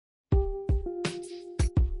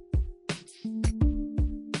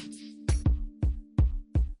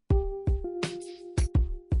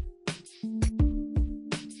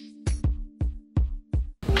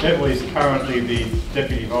Beverley is currently the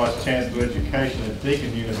Deputy Vice Chancellor of Education at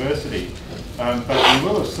Deakin University. But you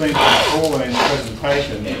will have seen from Pauline's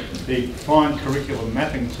presentation the fine curriculum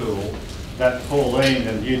mapping tool that Pauline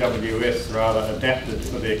and UWS rather adapted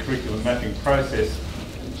for their curriculum mapping process.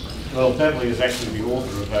 Well, Beverley is actually the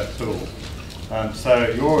author of that tool. So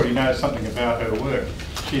you already know something about her work.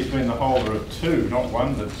 She's been the holder of two, not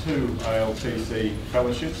one, but two ALTC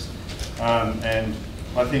fellowships, and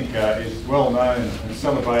I think is well known and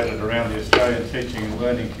celebrated around the Australian teaching and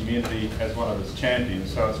learning community as one of its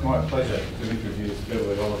champions. So it's my pleasure to introduce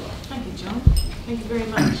Beverley Oliver. Thank you, John. Thank you very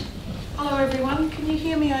much. Hello everyone, can you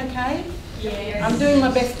hear me okay? Yes. I'm doing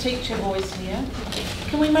my best teacher voice here.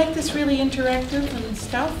 Can we make this really interactive and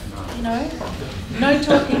stuff, you know? No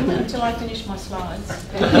talking until I finish my slides.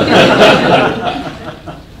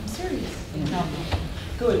 I'm serious. No.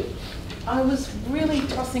 Good. I was really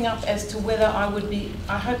tossing up as to whether I would be,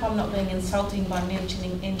 I hope I'm not being insulting by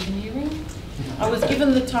mentioning engineering. I was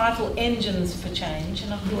given the title Engines for Change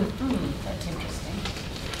and I thought, that's interesting.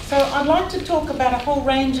 So I'd like to talk about a whole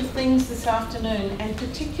range of things this afternoon, and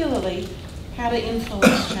particularly how to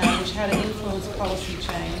influence change, how to influence policy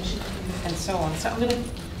change, and so on. So I'm going to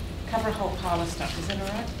cover a whole pile of stuff. Is that all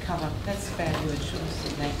right? Cover. That's a bad word. Should have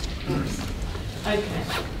said that. Oops. Okay.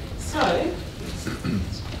 So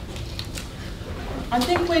I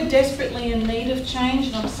think we're desperately in need of change,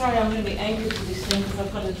 and I'm sorry I'm going to be angry with this thing because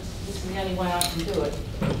I've got to, this is the only way I can do it.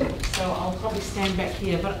 So I'll probably stand back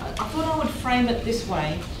here. But I thought I would frame it this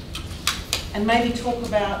way and maybe talk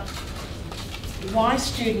about why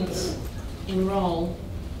students enrol,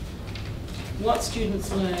 what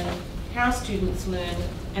students learn, how students learn,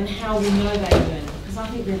 and how we know they learn. Because I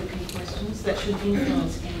think they're the key questions that should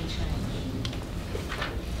influence any change.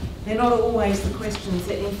 They're not always the questions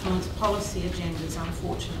that influence policy agendas,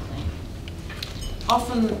 unfortunately.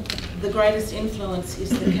 Often the greatest influence is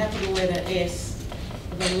the capital letter S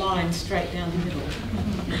with a line straight down the middle.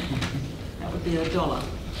 That would be $1.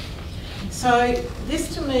 So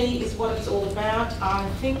this to me is what it's all about. I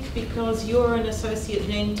think because you're an Associate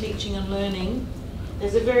Dean Teaching and Learning,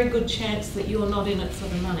 there's a very good chance that you're not in it for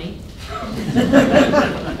the money.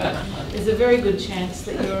 There's a very good chance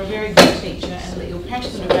that you're a very good teacher and that you're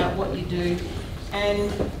passionate about what you do.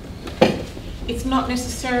 And it's not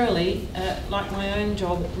necessarily, like my own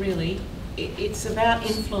job really, it's about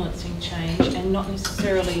influencing change and not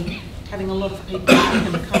necessarily having a lot of people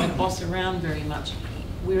who can kind of boss around very much.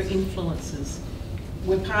 We're influencers.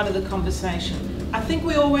 We're part of the conversation. I think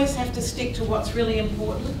we always have to stick to what's really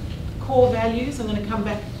important. Core values, I'm going to come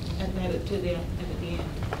back at that at the end.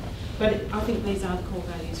 But I think these are the core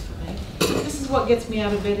values for me. This is what gets me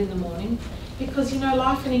out of bed in the morning, because you know,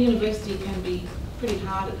 life in a university can be pretty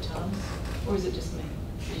hard at times, or is it just me?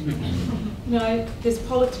 You know, there's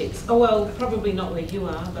politics. Oh well, probably not where you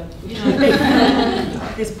are, but you know,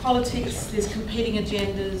 there's politics, there's competing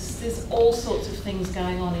agendas, there's all sorts of things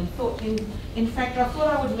going on. In fact, I thought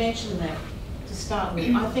I would mention that to start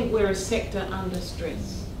with. I think we're a sector under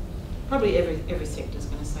stress. Probably every sector is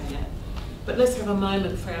going to say that. But let's have a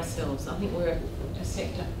moment for ourselves. I think we're a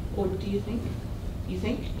sector. Or do you think? You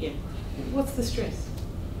think? Yeah. What's the stress?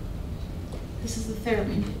 This is the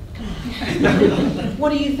therapy. Come on. What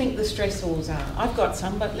do you think the stressors are? I've got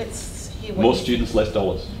some, but let's hear what more students, less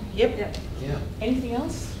dollars. Yep. Yeah. Anything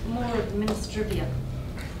else? More administrivia.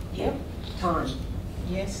 Yep. Time.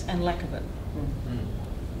 Yes, and lack of it.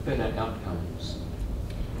 Better outcomes.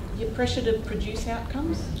 You're pressure to produce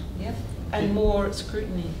outcomes. Yep. And more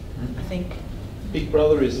scrutiny, I think. Big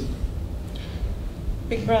Brother is it?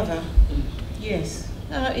 Big Brother. Yes.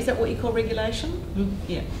 Is that what you call regulation?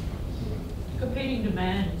 Yeah. Competing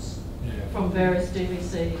demands from various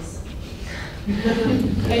DVCs.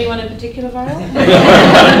 Anyone in particular, Vale?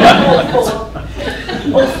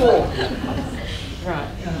 All four. Right.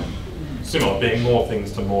 Similar, being more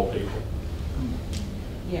things to more people.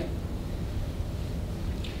 Yeah.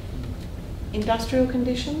 Industrial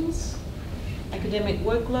conditions, academic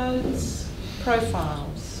workloads,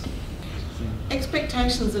 profiles.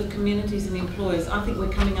 Expectations of communities and employers. I think we're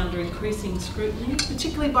coming under increasing scrutiny,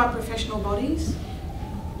 particularly by professional bodies.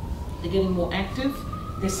 They're getting more active.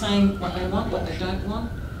 They're saying what they want, what they don't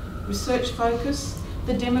want. Research focus.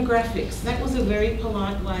 The demographics. That was a very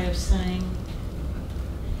polite way of saying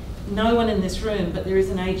no one in this room, but there is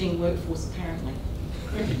an ageing workforce apparently.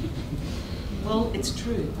 Well, it's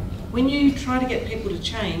true. When you try to get people to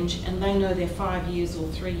change and they know they're 5 years or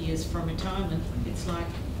 3 years from retirement, it's like,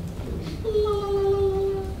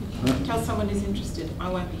 tell someone who's interested, I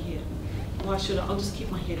won't be here. Why should I? I'll just keep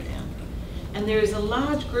my head down. And there is a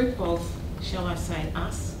large group of, shall I say,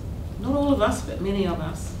 us, not all of us, but many of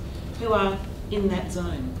us, who are in that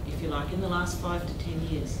zone, if you like, in the last 5 to 10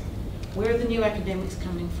 years? Where are the new academics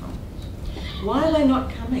coming from? Why are they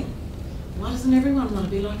not coming? Why doesn't everyone want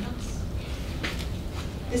to be like us?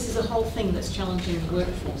 This is a whole thing that's challenging the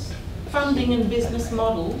workforce. Funding and business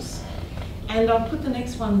models, and I'll put the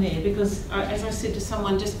next one there because, as I said to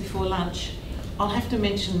someone just before lunch, I'll have to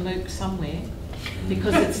mention MOOC somewhere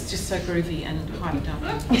because it's just so groovy and hyped up.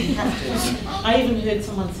 You have to. I even heard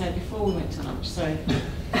someone say before we went to lunch, so,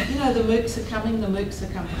 you know, the MOOCs are coming, the MOOCs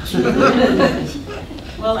are coming.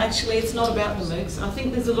 Well, actually, it's not about the MOOCs. I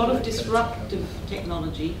think there's a lot of disruptive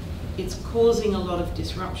technology. It's causing a lot of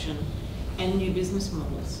disruption and new business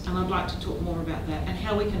models. And I'd like to talk more about that and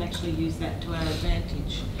how we can actually use that to our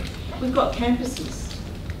advantage. We've got campuses.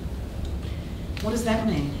 What does that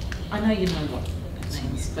mean? I know you know what it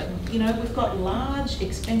means, but you know, we've got large,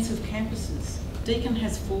 expensive campuses. Deakin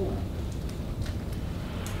has 4.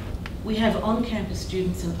 We have on-campus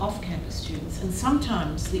students and off-campus students, and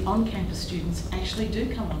sometimes the on-campus students actually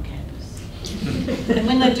do come on campus. And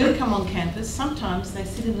when they do come on campus, sometimes they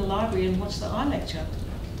sit in the library and watch the iLecture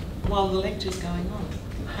while the lecture's going on.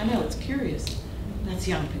 I know, it's curious. That's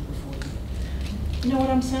young people for you. You know what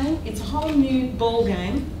I'm saying? It's a whole new ball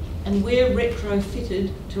game, and we're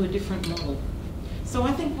retrofitted to a different model. So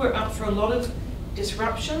I think we're up for a lot of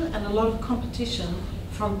disruption and a lot of competition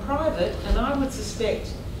from private, and I would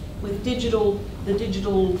suspect with the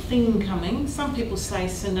digital thing coming, some people say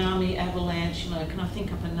tsunami, avalanche, you know, can I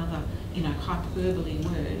think up another, you know, hyperbole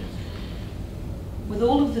word? With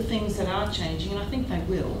all of the things that are changing, and I think they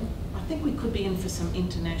will, I think we could be in for some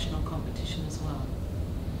international competition as well.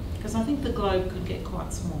 Because I think the globe could get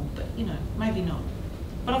quite small, but you know, maybe not.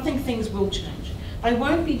 But I think things will change. They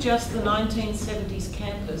won't be just the 1970s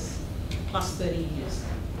campus plus 30 years.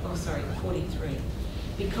 Oh, sorry, 43.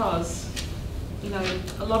 Because, you know,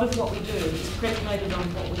 a lot of what we do is predicated on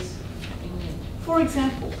what was happening then. For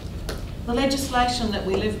example, the legislation that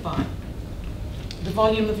we live by, the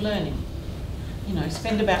volume of learning. You know,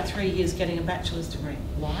 spend about 3 years getting a bachelor's degree.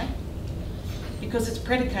 Why? Because it's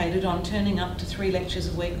predicated on turning up to 3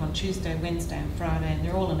 lectures a week on Tuesday, Wednesday and Friday, and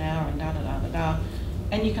they're all an hour and da-da-da-da-da.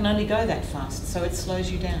 And you can only go that fast, so it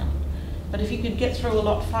slows you down. But if you could get through a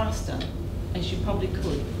lot faster, as you probably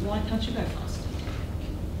could, why can't you go faster?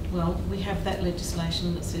 Well, we have that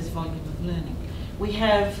legislation that says volume of learning. We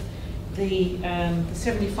have the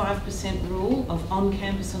 75% rule of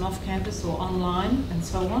on-campus and off-campus or online and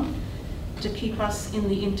so on to keep us in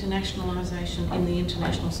the internationalisation, in the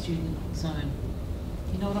international student zone.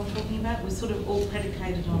 You know what I'm talking about? We're sort of all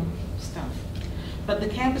predicated on stuff. But the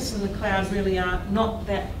campus and the cloud really are not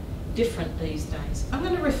that different these days. I'm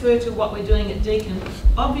going to refer to what we're doing at Deakin,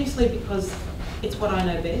 obviously because it's what I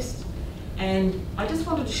know best. And I just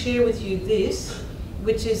wanted to share with you this,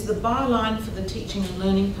 which is the byline for the teaching and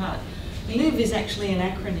learning part. LIVE is actually an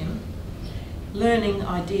acronym. Learning,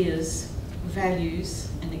 ideas, values,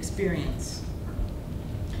 and experience.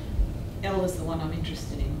 L is the one I'm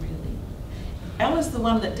interested in, really. L is the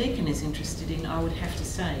one that Deakin is interested in, I would have to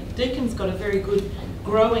say. Deakin's got a very good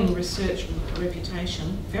growing research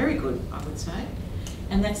reputation, very good, I would say,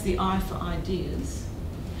 and that's the I for ideas.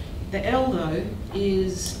 The L, though,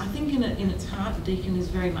 is, I think in its heart, Deakin is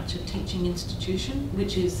very much a teaching institution,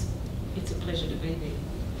 which is, it's a pleasure to be there.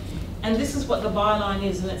 And this is what the byline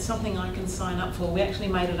is, and it's something I can sign up for. We actually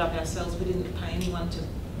made it up ourselves. We didn't pay anyone to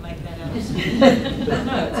make that up.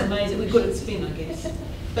 No, it's amazing. We're good at spin, I guess.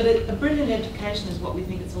 But a brilliant education is what we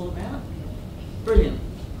think it's all about. Brilliant.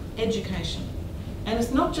 Education. And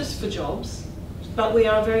it's not just for jobs, but we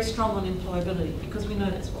are very strong on employability because we know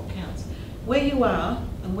that's what counts. Where you are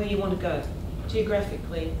and where you want to go,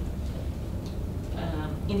 geographically,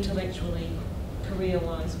 intellectually,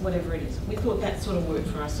 career-wise, whatever it is. We thought that sort of worked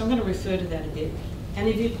for us. So I'm going to refer to that a bit. And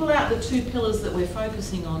if you pull out the 2 pillars that we're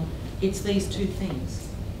focusing on, it's these 2 things.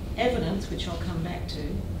 Evidence, which I'll come back to,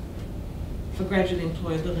 for graduate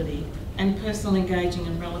employability, and personal engaging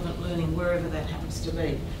and relevant learning, wherever that happens to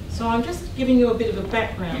be. So I'm just giving you a bit of a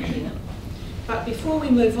background here. But before we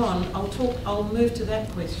move on, I'll move to that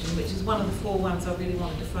question, which is one of the 4 ones I really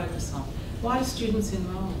wanted to focus on. Why do students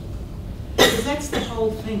enrol? Because that's the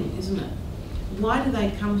whole thing, isn't it? Why do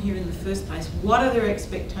they come here in the first place? What are their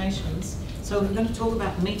expectations? So if we're going to talk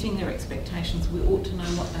about meeting their expectations, we ought to know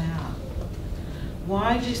what they are.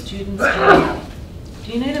 Why do students enrol?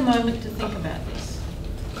 Do you need a moment to think about this?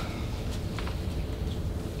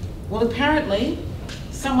 Well, apparently,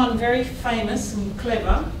 someone very famous and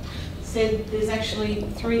clever said there's actually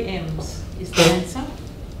 3 M's is the answer.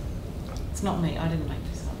 It's not me, I didn't make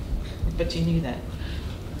this up, but you knew that.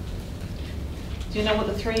 Do you know what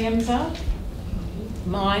the 3 M's are?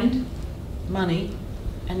 Mind, money,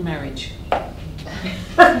 and marriage.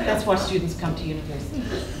 That's why students come to university.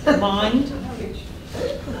 Mind,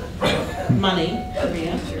 money,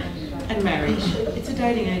 career, and marriage. It's a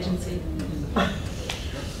dating agency.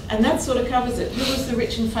 And that sort of covers it. Who was the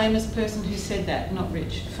rich and famous person who said that? Not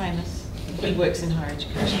rich, famous. He works in higher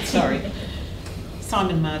education, sorry.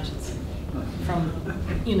 Simon Margins from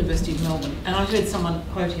University of Melbourne. And I heard someone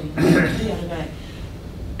quote him the other day.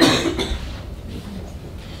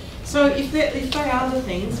 So if they are the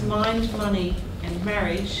things, mind, money and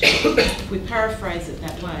marriage, if we paraphrase it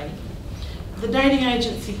that way, the dating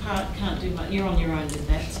agency part can't do much. You're on your own with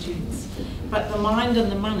that, students. But the mind and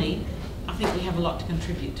the money, I think we have a lot to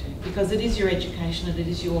contribute to, because it is your education and it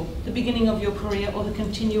is the beginning of your career or the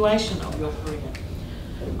continuation of your career.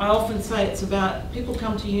 I often say it's about people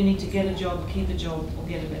come to uni to get a job, keep a job, or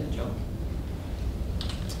get a better job.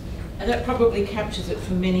 And that probably captures it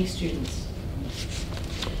for many students.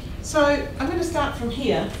 So I'm going to start from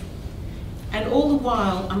here, and all the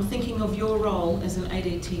while I'm thinking of your role as an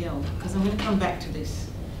ADTL, because I'm going to come back to this.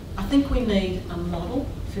 I think we need a model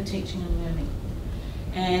for teaching and learning.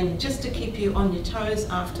 And just to keep you on your toes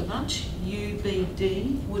after lunch,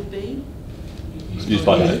 UBD would be? Used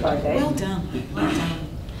by date. Well done, well done.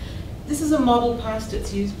 This is a model past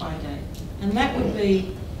its use by date. And that would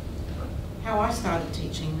be how I started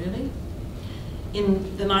teaching, really.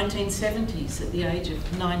 In the 1970s, at the age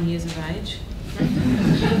of 9 years of age.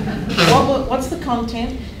 What's the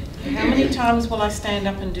content? How many times will I stand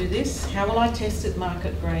up and do this? How will I test it, mark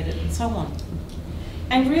it, grade it, and so on?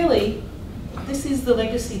 And really, this is the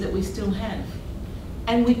legacy that we still have.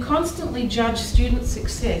 And we constantly judge student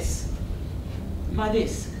success by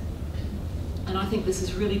this. And I think this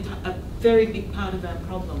is really a very big part of our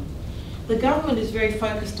problem. The government is very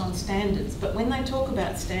focused on standards, but when they talk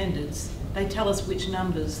about standards, they tell us which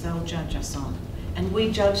numbers they'll judge us on. And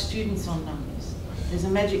we judge students on numbers. There's a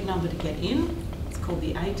magic number to get in, it's called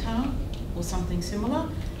the ADTL or something similar,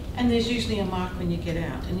 and there's usually a mark when you get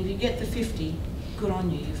out. And if you get the 50, good on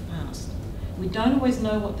you, you've passed. We don't always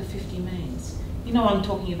know what the 50 means. You know, I'm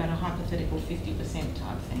talking about a hypothetical 50%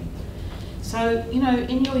 type thing. So, you know,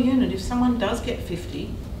 in your unit, if someone does get 50,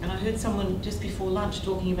 and I heard someone just before lunch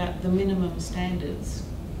talking about the minimum standards,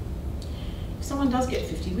 if someone does get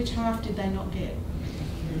 50, which half did they not get?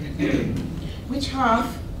 Which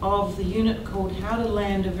half of the unit called How to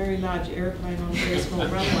Land a Very Large Aeroplane on a Very Small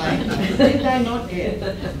Runway did they not get?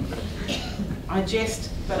 I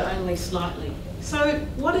jest, but only slightly. So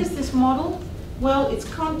what is this model? Well, it's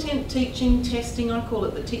content, teaching, testing. I call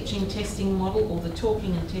it the teaching testing model, or the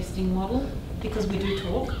talking and testing model, because we do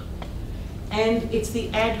talk. And it's the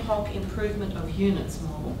ad hoc improvement of units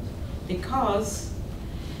model, because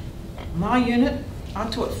my unit, I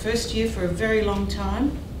taught first year for a very long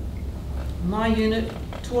time. My unit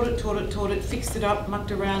taught it, fixed it up,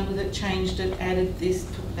 mucked around with it, changed it, added this,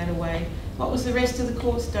 took that away. What was the rest of the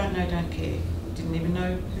course? Don't know, don't care. Didn't even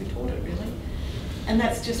know who taught it, really. And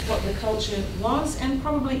that's just what the culture was and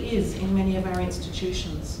probably is in many of our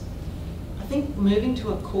institutions. I think moving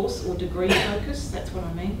to a course or degree focus, that's what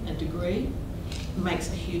I mean, a degree,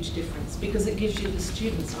 makes a huge difference because it gives you the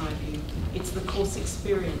student's eye view. It's the course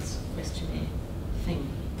experience questionnaire thing.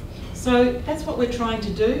 So that's what we're trying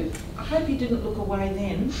to do. I hope you didn't look away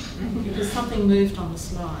then because something moved on the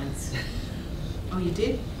slides. Oh, you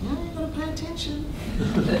did? No, you've got to pay attention.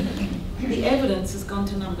 The evidence has gone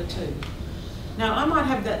to number 2. Now, I might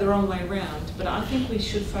have that the wrong way round, but I think we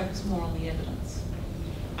should focus more on the evidence.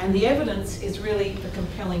 And the evidence is really the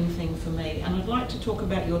compelling thing for me. And I'd like to talk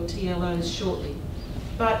about your TLOs shortly.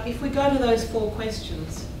 But if we go to those 4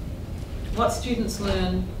 questions, what students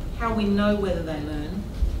learn, how we know whether they learn,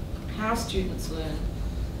 how students learn,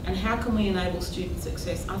 and how can we enable student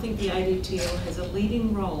success, I think the ADTL has a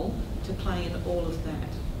leading role to play in all of that.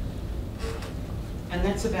 And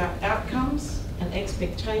that's about outcomes and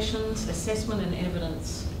expectations, assessment and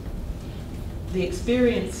evidence, the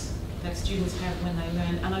experience that students have when they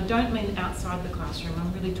learn. And I don't mean outside the classroom,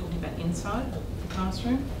 I'm really talking about inside the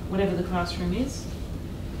classroom, whatever the classroom is.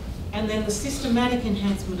 And then the systematic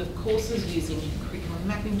enhancement of courses using curriculum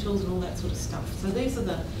mapping tools and all that sort of stuff. So these are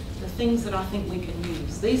the things that I think we can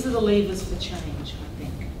use. These are the levers for change, I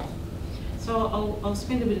think. So I'll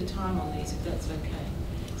spend a bit of time on these if that's okay.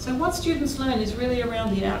 So what students learn is really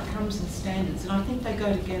around the outcomes and standards, and I think they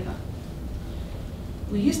go together.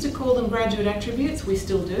 We used to call them graduate attributes, we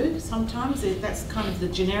still do sometimes. That's kind of the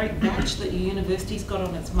generic batch that your university's got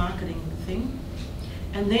on its marketing thing.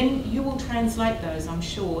 And then you will translate those, I'm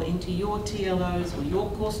sure, into your TLOs or your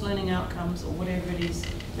course learning outcomes or whatever it is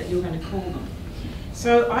that you're going to call them.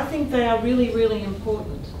 So I think they are really, really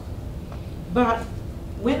important. But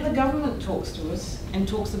when the government talks to us and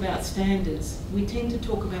talks about standards, we tend to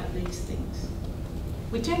talk about these things.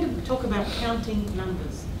 We tend to talk about counting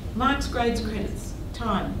numbers, marks, grades, credits,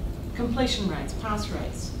 time, completion rates, pass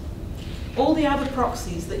rates. All the other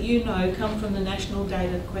proxies that you know come from the National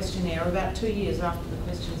Data Questionnaire about 2 years after the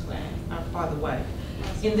questions were asked, by the way.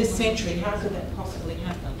 In this century, how could that possibly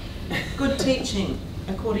happen? Good teaching,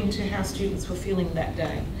 according to how students were feeling that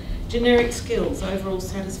day. Generic skills, overall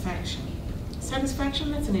satisfaction.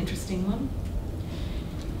 Satisfaction, that's an interesting one.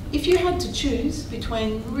 If you had to choose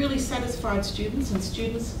between really satisfied students and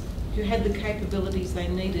students who had the capabilities they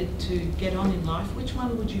needed to get on in life, which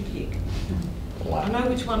one would you pick? I know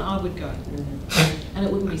which one I would go, and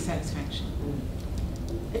it wouldn't be satisfaction.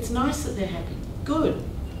 It's nice that they're happy. Good.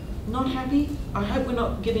 Not happy? I hope we're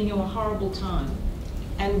not giving you a horrible time,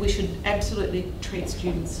 and we should absolutely treat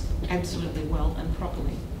students absolutely well and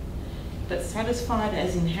properly. But satisfied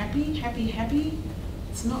as in happy, happy, happy,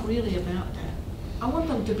 it's not really about that. I want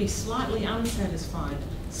them to be slightly unsatisfied,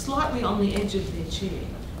 slightly on the edge of their chair,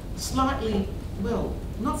 slightly, well,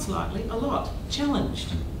 not slightly, a lot,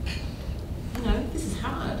 challenged. You know, this is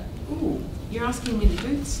hard. Ooh, you're asking me to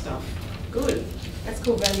do stuff. Good. That's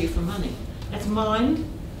called value for money. That's mind,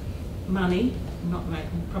 money, not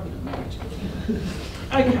making, probably not marriage,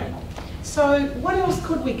 but anyway. Okay, so what else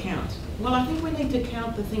could we count? Well, I think we need to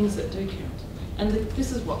count the things that do count. And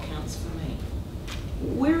this is what counts for me.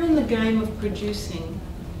 We're in the game of producing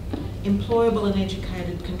employable and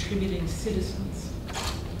educated contributing citizens.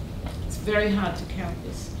 It's very hard to count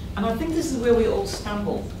this. And I think this is where we all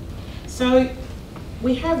stumble. So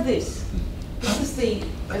we have this. This is the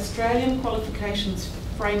Australian Qualifications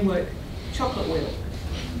Framework chocolate wheel.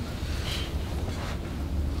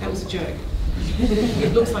 That was a joke.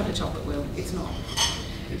 It looks like a chocolate wheel. It's not.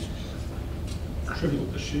 It's trivial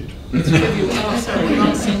pursuit. It's trivial. Oh, sorry,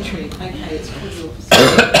 wrong century. Okay, it's trivial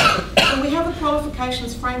pursuit. So we have a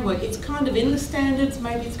qualifications framework. It's kind of in the standards.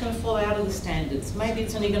 Maybe it's going to fall out of the standards. Maybe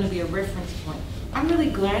it's only going to be a reference point. I'm really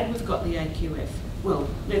glad we've got the AQF. Well,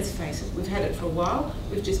 let's face it, we've had it for a while.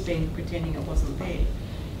 We've just been pretending it wasn't there.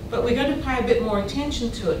 But we're going to pay a bit more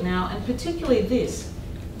attention to it now, and particularly this.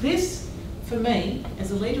 This, for me,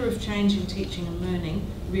 as a leader of change in teaching and learning,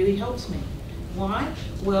 really helps me. Why?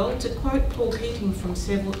 Well, to quote Paul Keating from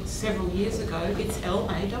several years ago, it's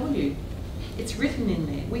LAW. It's written in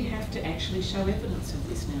there. We have to actually show evidence of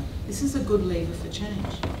this now. This is a good lever for change.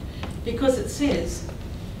 Because it says,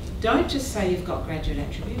 don't just say you've got graduate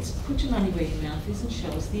attributes, put your money where your mouth is and show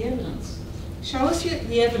us the evidence. Show us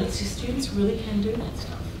the evidence your students really can do that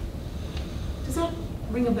stuff. Does that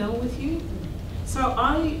ring a bell with you? So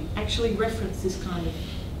I actually reference this kind of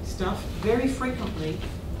stuff very frequently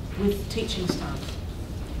with teaching staff,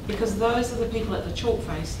 because those are the people at the chalk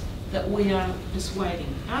face that we are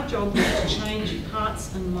persuading. Our job is to change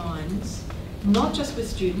hearts and minds, not just with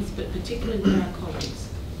students, but particularly with our colleagues,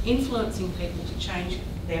 influencing people to change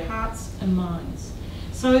their hearts and minds.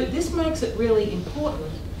 So this makes it really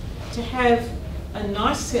important to have a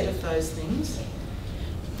nice set of those things.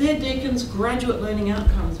 They're Deacon's graduate learning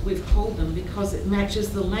outcomes, we've called them, because it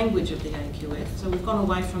matches the language of the AQF. So we've gone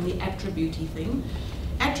away from the attribute-y thing.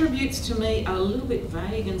 Attributes to me are a little bit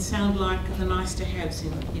vague and sound like the nice to haves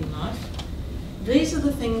in life. These are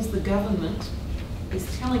the things the government is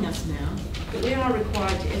telling us now that we are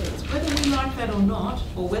required to evidence, whether we like that or not,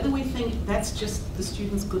 or whether we think that's just the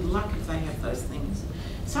students' good luck if they have those things.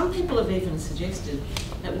 Some people have even suggested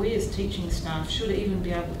that we as teaching staff should even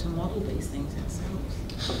be able to model these things ourselves.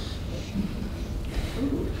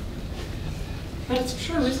 Ooh. But it's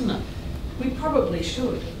true, isn't it? We probably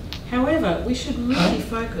should. However, we should really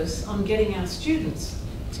focus on getting our students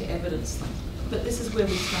to evidence them. But this is where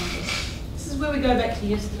we stumble. This is where we go back to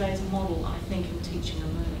yesterday's model, I think, in teaching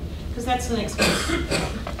and learning. Because that's the next question.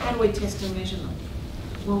 How do we test and measure them?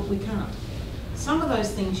 Well, we can't. Some of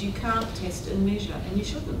those things you can't test and measure, and you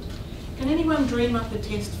shouldn't. Can anyone dream up a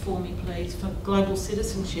test for me, please, for global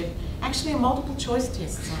citizenship? Actually, a multiple choice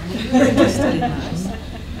test, Simon. If you're interested in those.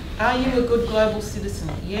 Are you a good global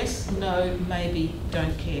citizen? Yes, no, maybe,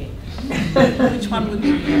 don't care. Which one would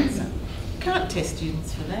be the answer? You can't test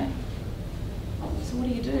students for that. So what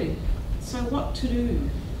do you do? So what to do?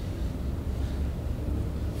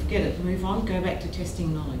 Forget it, move on, go back to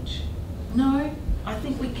testing knowledge. No, I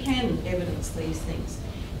think we can evidence these things.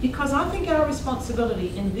 Because I think our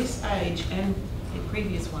responsibility in this age, and in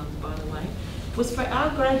previous ones, by the way, was for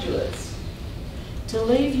our graduates to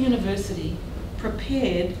leave university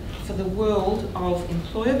prepared for the world of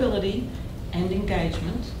employability and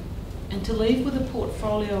engagement, and to leave with a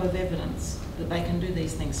portfolio of evidence that they can do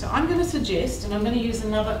these things. So I'm going to suggest, and I'm going to use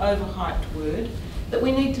another overhyped word, that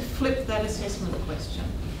we need to flip that assessment question.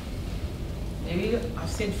 There you go, I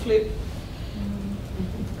said flip.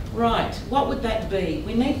 Right, what would that be?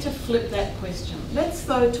 We need to flip that question. Let's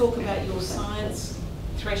though talk about your science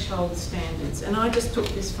threshold standards. And I just took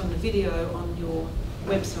this from the video on your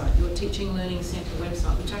website, your Teaching Learning Centre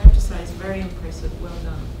website, which I have to say is very impressive, well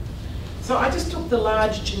done. So I just took the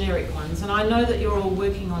large generic ones, and I know that you're all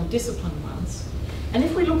working on discipline ones. And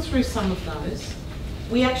if we look through some of those,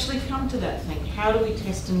 we actually come to that thing, how do we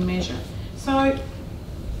test and measure? So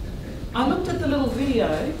I looked at the little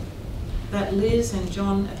video that Liz and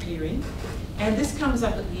John appear in, and this comes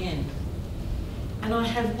up at the end. And I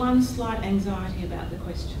have one slight anxiety about the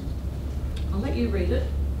question. I'll let you read it.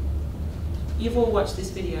 You've all watched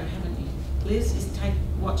this video, haven't you? Liz is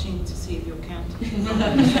watching to see if you're counting. No.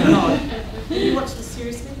 Have you watched this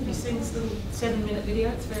seriously? Have you seen this little 7-minute video?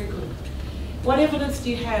 It's very good. What evidence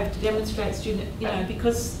do you have to demonstrate student,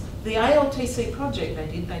 because the ALTC project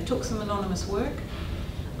they took some anonymous work,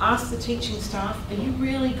 asked the teaching staff, are you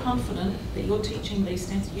really confident that you're teaching these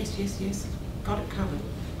standards? Yes, yes, yes, got it covered.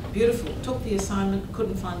 Beautiful, took the assignment,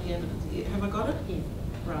 couldn't find the evidence. Have I got it? Yeah.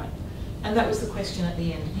 Right. And that was the question at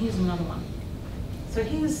the end. Here's another one. So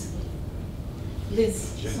here's Liz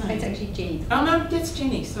saying. It's actually Jenny. Oh no, that's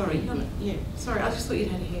Jenny, sorry. Yeah, sorry, I just thought you'd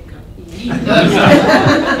had a haircut. Yeah.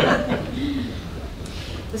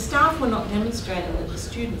 The staff were not demonstrating that the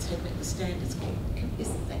students had met the standards.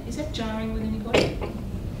 Is that jarring with anybody?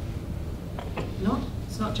 Not?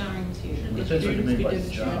 It's not jarring with you. Depends what you mean by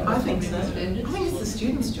jarring. I think so. I think it's the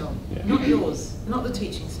student's job, not yours, not the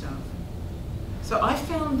teaching staff. So I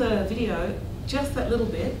found the video, just that little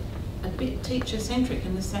bit, a bit teacher-centric,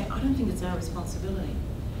 and they're saying, I don't think it's our responsibility.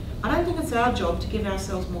 I don't think it's our job to give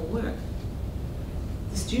ourselves more work.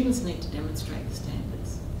 The students need to demonstrate the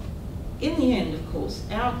standards. In the end, of course,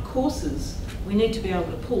 our courses, we need to be able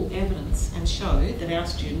to pull evidence and show that our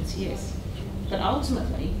students, yes. But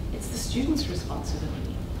ultimately, it's the students'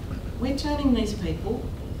 responsibility. We're turning these people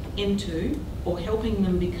into, or helping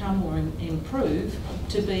them become or improve,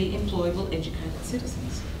 to be employable, educated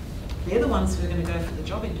citizens. They're the ones who are going to go for the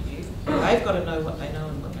job interview. They've got to know what they know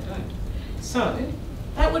and what they don't. So,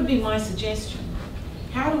 that would be my suggestion.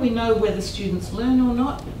 How do we know whether students learn or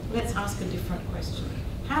not? Let's ask a different question.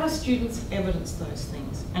 How do students evidence those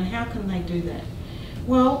things, and how can they do that?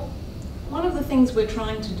 Well, one of the things we're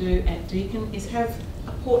trying to do at Deakin is have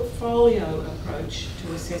a portfolio approach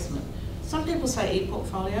to assessment. Some people say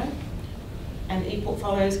e-portfolio, and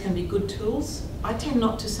e-portfolios can be good tools. I tend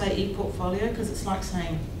not to say e-portfolio because it's like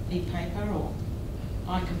saying e-paper or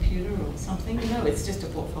iComputer or something. No, it's just a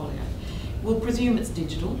portfolio. We'll presume it's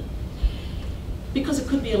digital because it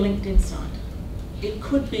could be a LinkedIn site. It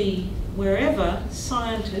could be wherever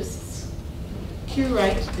scientists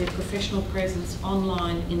curate their professional presence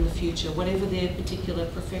online in the future, whatever their particular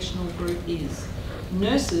professional group is.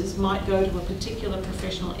 Nurses might go to a particular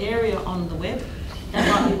professional area on the web. That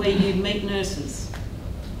might be where you meet nurses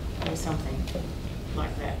or something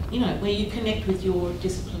like that, where you connect with your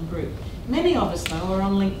discipline group. Many of us, though, are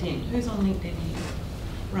on LinkedIn. Who's on LinkedIn here?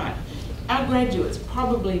 Right. Our graduates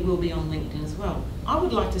probably will be on LinkedIn as well. I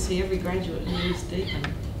would like to see every graduate who leaves Deakin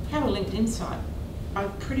have a LinkedIn site.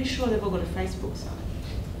 I'm pretty sure they've all got a Facebook site.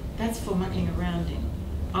 That's for mucking around in.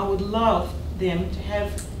 I would love them to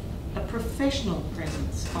have a professional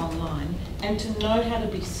presence online and to know how to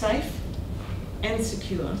be safe and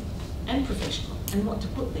secure and professional and what to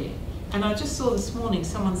put there. And I just saw this morning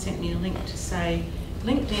someone sent me a link to say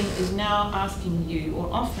LinkedIn is now asking you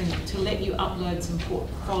or offering to let you upload some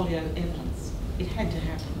portfolio evidence. It had to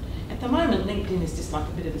happen. At the moment, LinkedIn is just like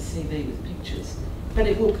a bit of a CV with pictures, but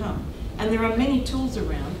it will come. And there are many tools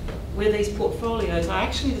around where these portfolios are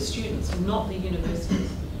actually the students, not the universities.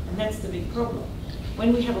 And that's the big problem.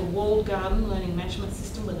 When we have a walled garden learning management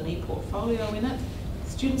system with an e-portfolio in it,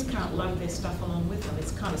 students can't load their stuff along with them.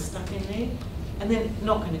 It's kind of stuck in there. And they're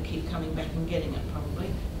not going to keep coming back and getting it, probably.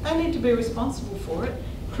 They need to be responsible for it,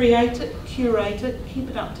 create it, curate it, keep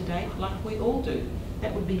it up to date, like we all do.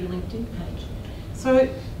 That would be your LinkedIn page. So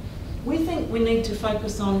we think we need to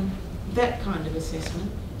focus on that kind of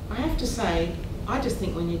assessment. I have to say, I just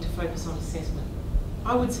think we need to focus on assessment.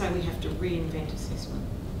 I would say we have to reinvent assessment.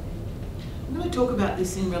 I'm going to talk about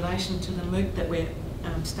this in relation to the MOOC that we're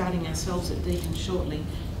starting ourselves at Deakin shortly,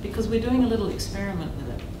 because we're doing a little experiment with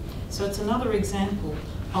it. So it's another example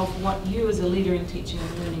of what you as a leader in teaching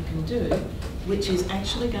and learning can do, which is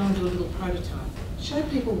actually go and do a little prototype. Show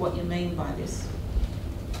people what you mean by this.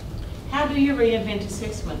 How do you reinvent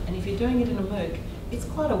assessment? And if you're doing it in a MOOC, it's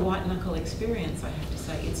quite a white knuckle experience, I have to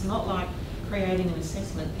say. It's not like creating an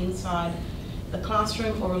assessment inside the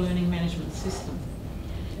classroom or a learning management system.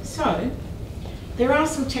 So There are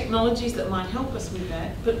some technologies that might help us with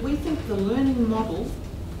that, but we think the learning model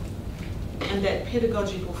and that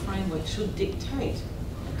pedagogical framework should dictate,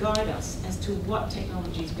 guide us as to what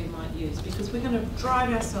technologies we might use, because we're going to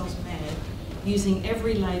drive ourselves mad using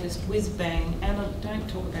every latest whiz-bang, and don't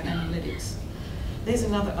talk about analytics. There's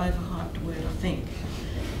another overhyped word, I think.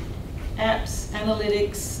 Apps,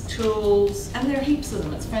 analytics, tools, and there are heaps of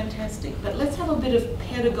them, it's fantastic. But let's have a bit of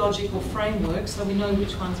pedagogical framework so we know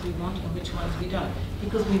which ones we want and which ones we don't.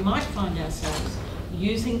 Because we might find ourselves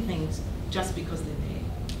using things just because they're there.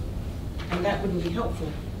 And that wouldn't be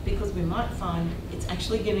helpful, because we might find it's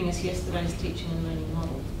actually giving us yesterday's teaching and learning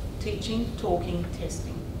model. Teaching, talking,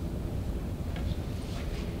 testing.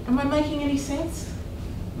 Am I making any sense?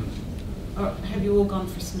 Or have you all gone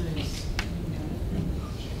for snooze?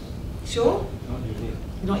 Sure?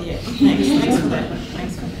 Not yet. Thanks for that.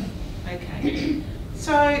 Thanks for that. Okay.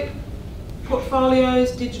 So,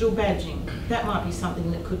 portfolios, digital badging. That might be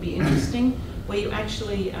something that could be interesting, where you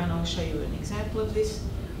actually, and I'll show you an example of this,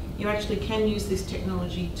 you actually can use this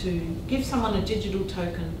technology to give someone a digital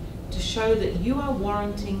token to show that you are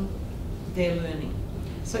warranting their learning.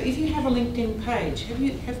 So if you have a LinkedIn page,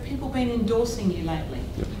 have people been endorsing you lately?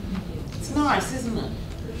 It's nice, isn't it?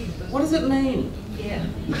 What does it mean? Yeah.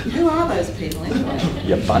 Who are those people anyway?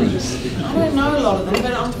 Your buddies. I don't know a lot of them,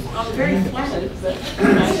 but I'm very flattered. But,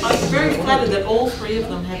 I'm very flattered that all three of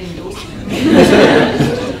them have endorsed me.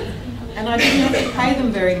 And I didn't have to pay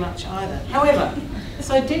them very much either. However,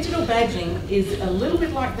 so digital badging is a little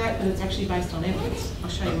bit like that, but it's actually based on evidence. I'll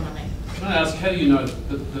show you what I mean. Can I ask, how do you know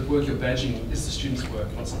that the work you're badging is the student's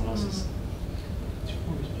work, not someone else's?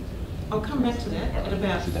 I'll come back to that at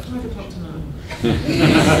about 5 o'clock tonight.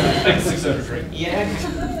 Take 6 over 3. Yeah,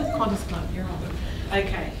 Qantas Club, you're on.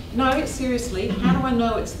 Okay, no, seriously, how do I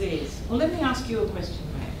know it's theirs? Well, let me ask you a question,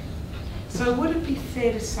 Mac. So would it be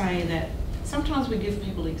fair to say that sometimes we give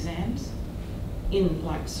people exams in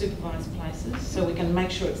like supervised places so we can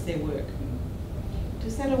make sure it's their work?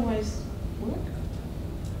 Does that always work?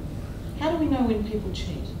 How do we know when people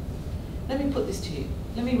cheat? Let me put this to you.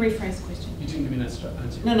 Let me rephrase the question. You didn't give me an answer.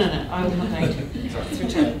 No, I'm not going to. It's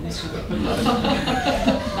retarded.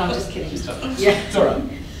 No, I'm just kidding. Yeah. It's all right.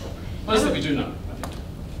 Mostly we do know, I think.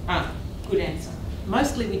 Ah, good answer.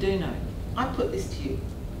 Mostly we do know. I put this to you.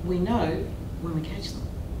 We know when we catch them.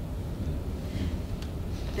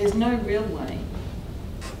 There's no real way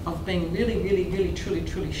of being really,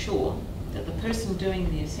 truly sure that the person doing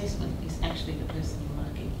the assessment is actually the person you're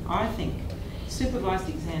marking. I think supervised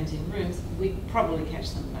exams in rooms, we probably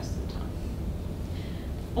catch them most of the time.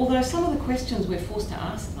 Although some of the questions we're forced to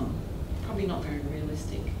ask them, probably not very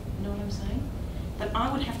realistic. You know what I'm saying? But I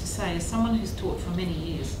would have to say, as someone who's taught for many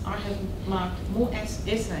years, I have marked more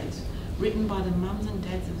essays written by the mums and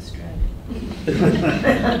dads of Australia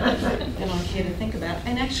than I care to think about.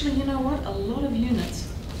 And actually, you know what? A lot of units,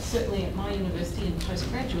 certainly at my university and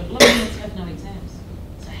postgraduate, a lot of units have no exams.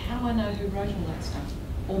 So how do I know who wrote all that stuff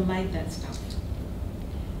or made that stuff?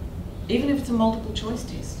 Even if it's a multiple choice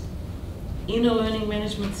test, in a learning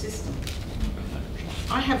management system.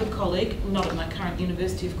 I have a colleague, not at my current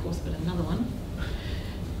university of course, but another one,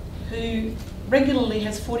 who regularly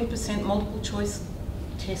has 40% multiple choice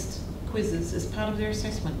test quizzes as part of their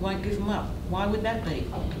assessment, won't give them up. Why would that be?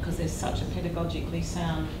 Because they're such a pedagogically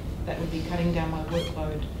sound, that would be cutting down my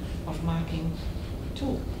workload of marking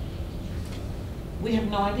tool. We have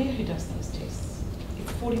no idea who does those tests.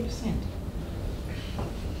 It's 40%.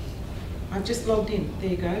 I've just logged in. There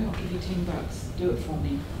you go. I'll give you $10. Do it for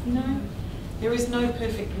me. You know, there is no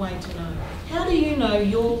perfect way to know. How do you know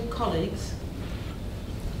your colleagues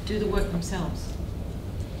do the work themselves?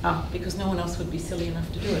 Ah, because no one else would be silly enough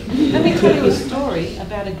to do it. Let me tell you a story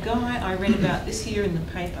about a guy I read about this year in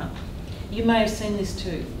the paper. You may have seen this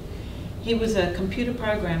too. He was a computer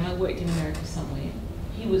programmer, worked in America somewhere.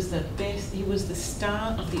 He was the best, he was the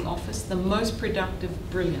star of the office, the most productive,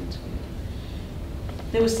 brilliant.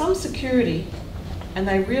 There was some security, and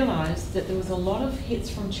they realised that there was a lot of hits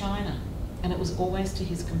from China, and it was always to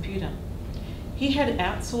his computer. He had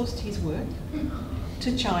outsourced his work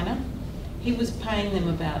to China. He was paying them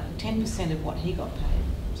about 10% of what he got paid,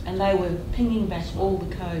 and they were pinging back all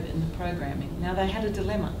the code and the programming. Now they had a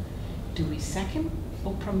dilemma. Do we sack him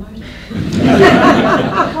or promote him?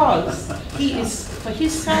 Because he is, for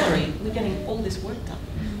his salary, we're getting all this work done.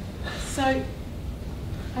 So,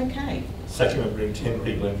 okay. Sack him and bring 10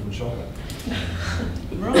 people in from China.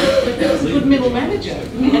 Right, but he was a good middle manager,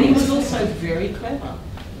 and he was also very clever,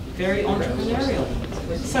 very entrepreneurial.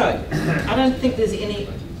 So, I don't think there's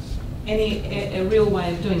a real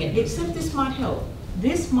way of doing it, except this might help.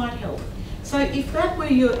 This might help. So if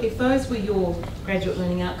those were your graduate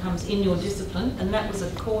learning outcomes in your discipline, and that was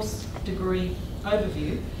a course degree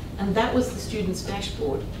overview, and that was the student's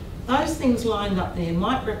dashboard, those things lined up there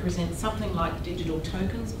might represent something like digital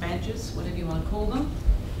tokens, badges, whatever you want to call them,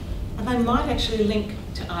 and they might actually link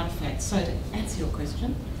to artefacts. So to answer your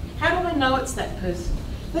question, how do I know it's that person?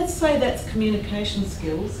 Let's say that's communication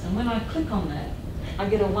skills, and when I click on that, I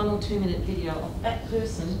get a 1 or 2 minute video of that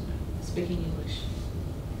person speaking English.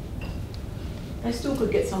 They still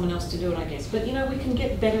could get someone else to do it, I guess, but you know, we can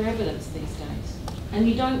get better evidence these days. And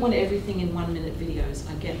you don't want everything in 1 minute videos,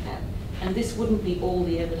 I get that. And this wouldn't be all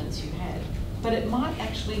the evidence you had, but it might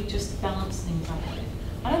actually just balance things up a bit.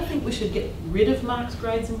 I don't think we should get rid of marks,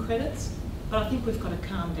 grades and credits, but I think we've got to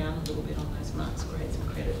calm down a little bit on those marks, grades and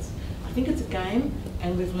credits. I think it's a game,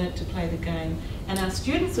 and we've learnt to play the game, and our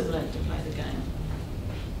students have learnt to play the game.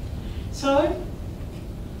 So,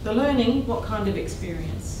 the learning, what kind of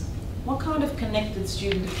experience? What kind of connected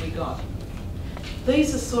student have we got?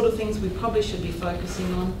 These are sort of things we probably should be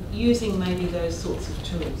focusing on, using maybe those sorts of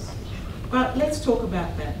tools. But let's talk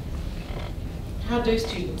about that. How do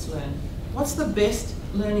students learn? What's the best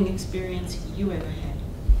learning experience you ever had?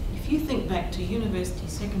 If you think back to university,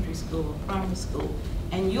 secondary school, or primary school,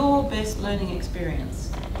 and your best learning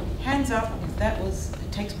experience, hands up if that was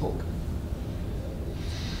a textbook.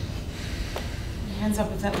 Hands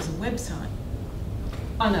up if that was a website.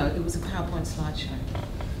 Oh no, it was a PowerPoint slideshow.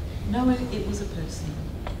 No, it was a person.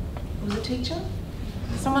 It was a teacher,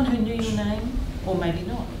 someone who knew your name, or maybe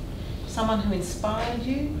not. Someone who inspired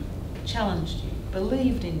you, challenged you,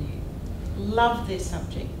 believed in you, loved their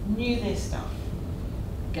subject, knew their stuff,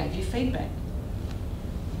 gave you feedback.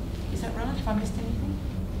 Is that right? Have I missed anything?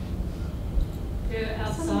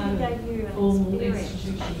 Yeah, Someone outside gave you of an formal experience.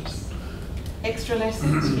 institutions. Extra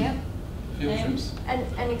lessons, yeah. Field And- trips.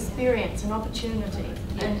 An experience, an opportunity,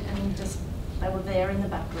 and just they were there in the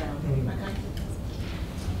background. Okay.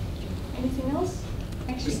 Anything else?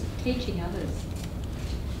 Actually, Just teaching others.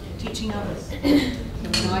 teaching others.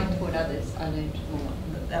 When I taught others, I learned more.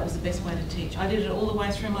 That was the best way to teach. I did it all the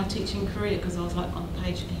way through my teaching career because I was like on the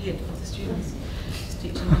page ahead of the students, just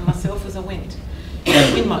teaching them myself as I went.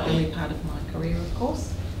 In my early part of my career, of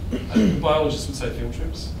course. Biologists would say field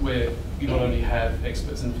trips, where you not only have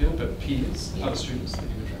experts in the field, but peers, other students that you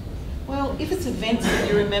interact with. Well, if it's events that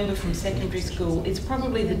you remember from secondary school, it's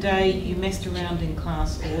probably the day you messed around in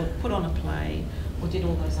class or put on a play or did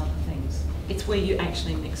all those other things. It's where you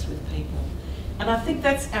actually mixed with people. And I think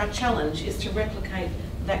that's our challenge, is to replicate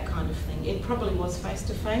that kind of thing. It probably was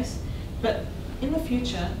face-to-face, but in the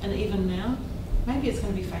future, and even now, maybe it's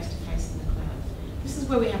going to be face-to-face in the cloud. This is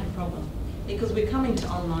where we have a problem, because we're coming to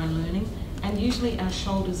online learning, and usually our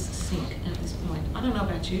shoulders sink at this point. I don't know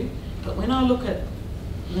about you, but when I look at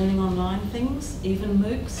learning online things, even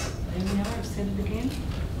MOOCs, there we are, I've said it again,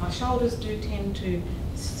 my shoulders do tend to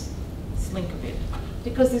slink a bit,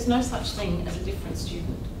 because there's no such thing as a different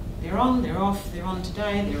student. They're on, they're off, they're on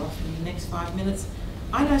today, they're off in the next 5 minutes.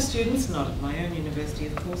 I know students, not at my own university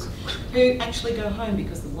of course, who actually go home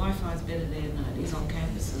because the Wi-Fi is better there than it is on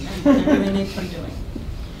campus, and that's what they really need to be doing.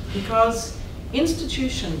 Because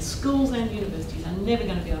institutions, schools and universities are never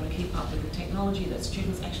going to be able to keep up with the technology that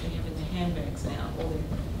students actually have in their handbags now, or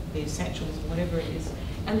their satchels, or whatever it is,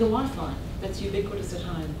 and the Wi-Fi that's ubiquitous at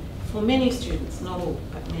home for many students, not all,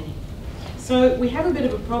 but many. So we have a bit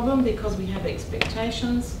of a problem because we have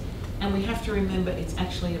expectations, and we have to remember it's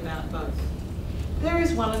actually about both. There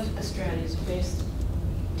is one of Australia's best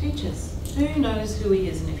teachers. Who knows who he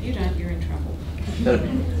is? And if you don't, you're in trouble.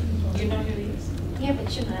 You know who he is? Yeah,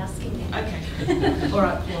 but you're not asking me. Okay. All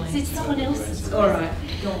right, Pauline. It's someone else's. All right,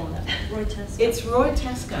 go on. Roy Tasker. It's Roy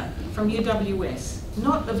Tasker from UWS,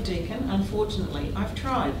 not of Deakin, unfortunately. I've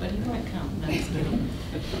tried, but he won't come. No, just kidding.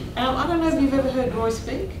 I don't know if you've ever heard Roy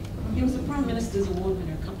speak. He was the Prime Minister's Award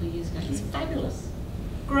winner a couple of years ago. He's fabulous.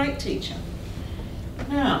 Great teacher.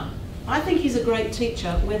 Now, I think he's a great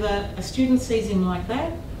teacher whether a student sees him like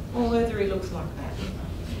that or whether he looks like that.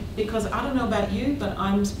 Because I don't know about you, but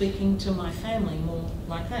I'm speaking to my family more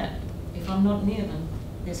like that. If I'm not near them,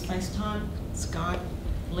 there's FaceTime, Skype,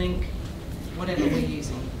 Link, whatever we're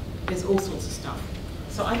using. There's all sorts of stuff.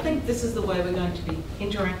 So I think this is the way we're going to be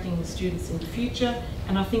interacting with students in the future,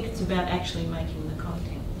 and I think it's about actually making the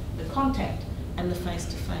content, the contact and the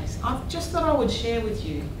face-to-face. I just thought I would share with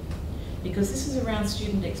you, because this is around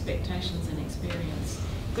student expectations and experience,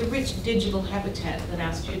 the rich digital habitat that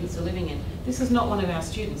our students are living in. This is not one of our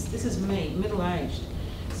students, this is me, middle-aged.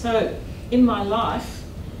 So in my life,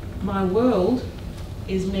 my world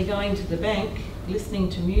is me going to the bank, listening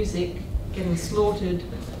to music, getting slaughtered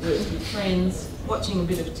with friends, watching a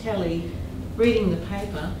bit of telly, reading the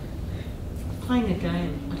paper, playing a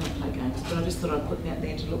game. I don't play games, but I just thought I'd put that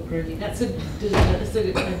there to look groovy. That's a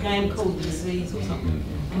game called Disease or something,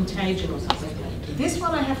 Contagion or something. This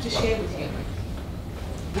one I have to share with you.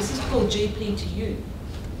 This is called GP to You.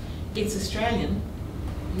 It's Australian.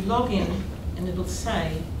 You log in and it'll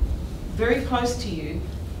say, very close to you,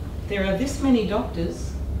 there are this many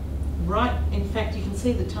doctors, right, in fact you can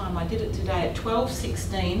see the time, I did it today at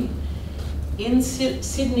 12:16 in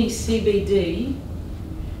Sydney CBD.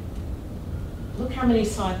 Look how many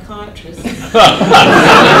psychiatrists. And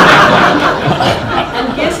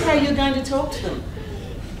guess how you're going to talk to them?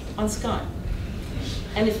 On Skype.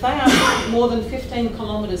 And if they are more than 15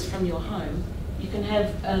 kilometres from your home, you can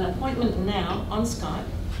have an appointment now on Skype,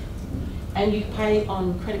 and you pay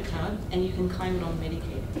on credit card, and you can claim it on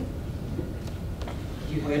Medicare.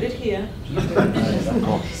 You heard it here.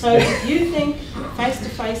 So if you think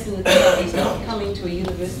face-to-face in the crowd is not coming to a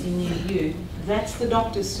university near you, that's the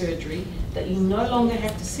doctor's surgery that you no longer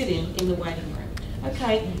have to sit in the waiting room.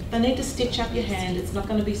 Okay, they need to stitch up your hand. It's not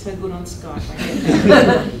going to be so good on Skype, I get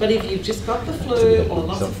that. But if you've just got the flu or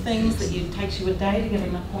lots of things that it takes you a day to get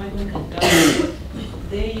an appointment and go,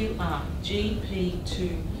 there you are, GP to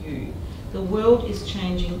you. The world is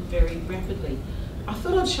changing very rapidly. I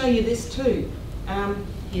thought I'd show you this too.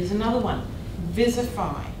 Here's another one,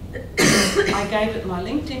 Visify. I gave it my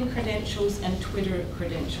LinkedIn credentials and Twitter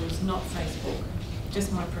credentials, not Facebook,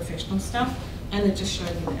 just my professional stuff, and it just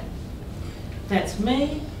showed me that. That's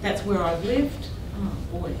me, that's where I've lived. Oh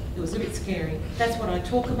boy, it was a bit scary. That's what I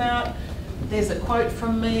talk about. There's a quote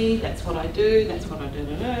from me, that's what I do, that's what I do,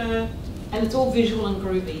 and it's all visual and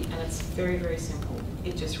groovy, and it's very, very simple.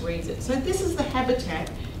 It just reads it. So this is the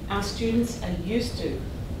habitat our students are used to.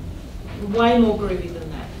 Way more groovy than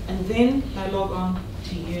that. And then they log on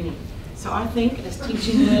to uni. So I think as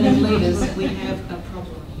teaching learning leaders, we have a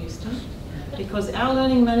problem, Houston, because our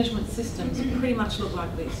learning management systems pretty much look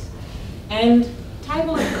like this. And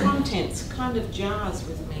table of contents kind of jars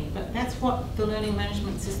with me, but that's what the learning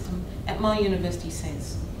management system at my university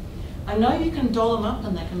says. I know you can doll them up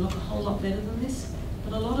and they can look a whole lot better than this,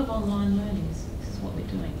 but a lot of online learning this is what we're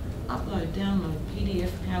doing. Upload, download,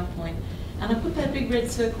 PDF, PowerPoint, and I put that big red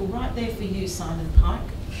circle right there for you, Simon Pike.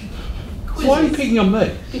 Quizzes. Why are you picking on me?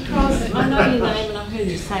 Because I know your name and I heard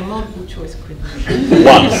you say multiple choice quizzes.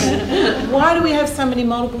 Once. Why do we have so many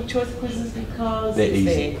multiple choice quizzes? Because They're it's easy.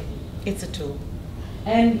 there. It's a tool.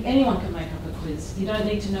 And anyone can make up a quiz. You don't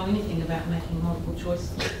need to know anything about making multiple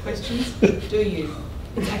choice questions, do you?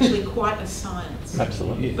 It's actually quite a science.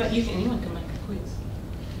 Absolutely. But anyone can make a quiz.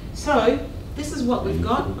 So, this is what we've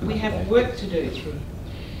got. We have work to do.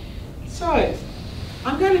 So,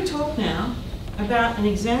 I'm going to talk now about an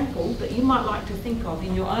example that you might like to think of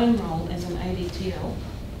in your own role as an ADTL,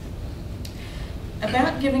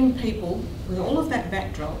 about giving people, with all of that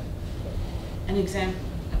backdrop, an example,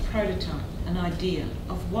 a prototype, an idea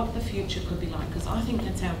of what the future could be like, because I think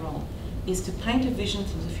that's our role, is to paint a vision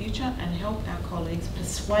for the future and help our colleagues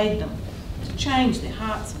persuade them to change their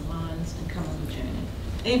hearts and minds and come on the journey,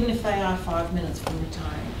 even if they are 5 minutes from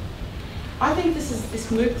retiring. I think this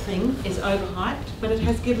MOOC thing is overhyped, but it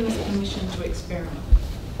has given us permission to experiment.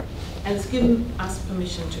 And it's given us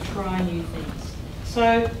permission to try new things.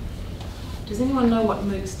 So, does anyone know what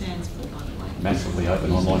MOOC stands for, by the way? Massively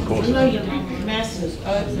open online courses. No, you don't. Massive,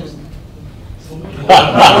 open.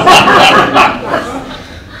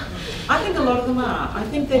 I think a lot of them are. I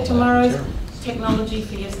think they're tomorrow's technology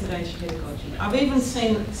for yesterday's pedagogy. I've even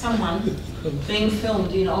seen someone being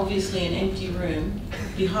filmed in obviously an empty room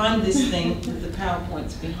behind this thing with the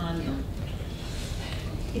PowerPoints behind them.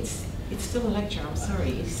 It's still a lecture, I'm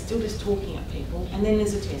sorry. It's still just talking at people, and then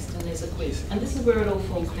there's a test and there's a quiz. And this is where it all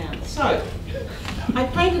falls down. So, I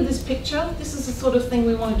painted this picture. This is the sort of thing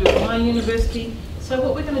we want to do at my university. So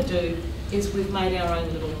what we're going to do is we've made our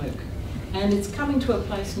own little MOOC. And it's coming to a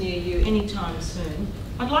place near you anytime soon.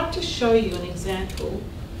 I'd like to show you an example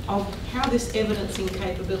of how this evidencing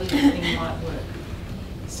capability thing might work.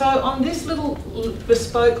 So on this little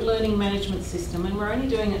bespoke learning management system, and we're only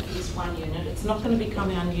doing it for this one unit, it's not going to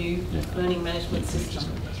become our new learning management system.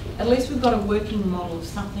 At least we've got a working model of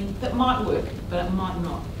something that might work, but it might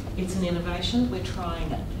not. It's an innovation, we're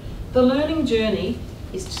trying it. The learning journey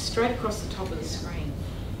is straight across the top of the screen.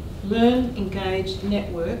 Learn, engage,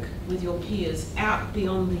 network with your peers out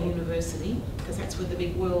beyond the university, because that's where the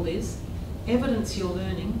big world is. Evidence your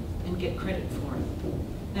learning and get credit for it.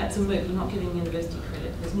 Now it's a MOOC, we're not giving university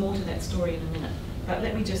credit. There's more to that story in a minute. But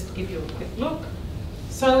let me just give you a quick look.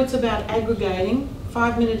 So it's about aggregating,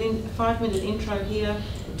 5 minute intro here,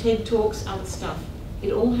 TED Talks, other stuff.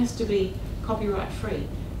 It all has to be copyright free.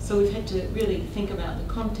 So we've had to really think about the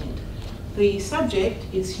content. The subject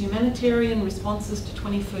is humanitarian responses to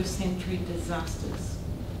 21st century disasters.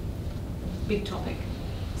 Big topic.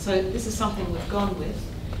 So this is something we've gone with.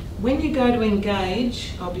 When you go to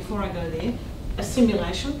engage, before I go there, a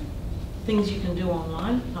simulation, things you can do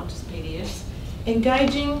online, not just PDFs,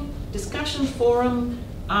 engaging, discussion forum,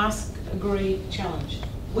 ask, agree, challenge.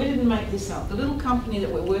 We didn't make this up. The little company that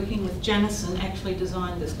we're working with, Janison, actually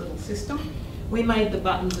designed this little system. We made the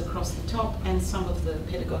buttons across the top and some of the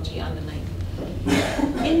pedagogy underneath.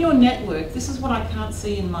 In your network, this is what I can't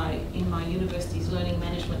see in my university's learning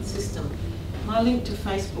management system. My link to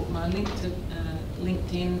Facebook, my link to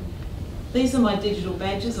LinkedIn. These are my digital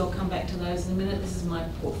badges. I'll come back to those in a minute. This is my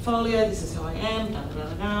portfolio. This is who I am. Da, da,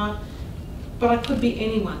 da, da. But I could be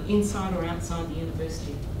anyone, inside or outside the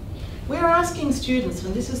university. We're asking students,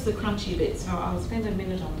 and this is the crunchy bit, so I'll spend a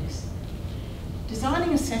minute on this.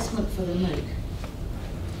 Designing assessment for the MOOC.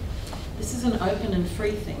 This is an open and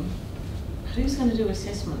free thing. Who's going to do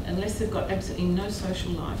assessment unless they've got absolutely no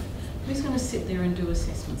social life? Who's going to sit there and do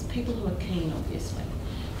assessments? People who are keen, obviously.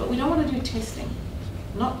 But we don't want to do testing,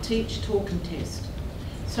 not teach, talk and test.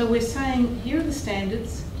 So we're saying, here are the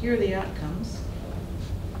standards, here are the outcomes.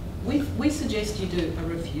 We suggest you do a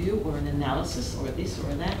review or an analysis or a this or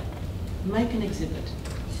a that. Make an exhibit.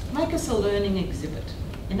 Make us a learning exhibit.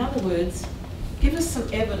 In other words, give us some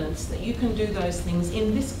evidence that you can do those things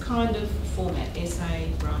in this kind of format,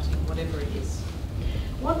 essay, writing, whatever it is.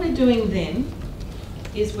 What we're doing then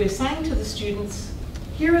is we're saying to the students,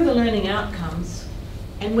 here are the learning outcomes,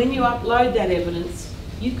 and when you upload that evidence,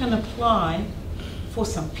 you can apply for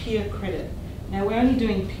some peer credit. Now we're only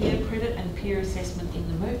doing peer credit and peer assessment in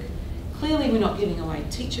the MOOC. Clearly we're not giving away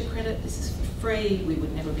teacher credit, this is for free, we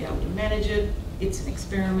would never be able to manage it, it's an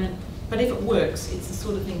experiment, but if it works, it's the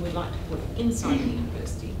sort of thing we'd like to put inside the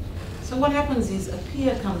university. So what happens is a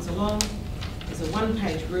peer comes along, there's a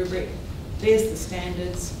one-page rubric, there's the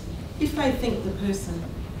standards. If they think the person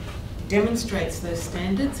demonstrates those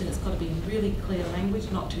standards, and it's got to be in really clear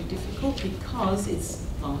language, not too difficult, because it's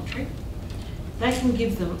voluntary, they can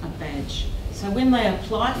give them a badge. So when they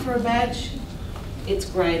apply for a badge, it's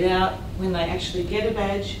greyed out. When they actually get a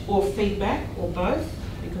badge, or feedback, or both,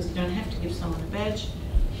 because you don't have to give someone a badge,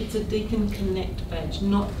 it's a Deakin Connect badge,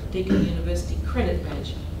 not Deakin University credit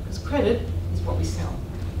badge, because credit is what we sell.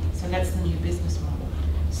 So that's the new business model.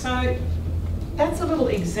 So that's a little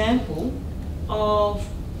example of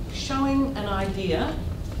showing an idea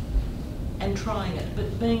and trying it,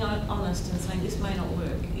 but being honest and saying this may not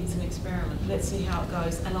work, it's an experiment, let's see how it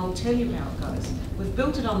goes, and I'll tell you how it goes. We've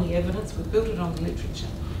built it on the evidence, we've built it on the literature.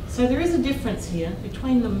 So there is a difference here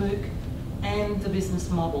between the MOOC and the business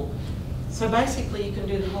model. So basically you can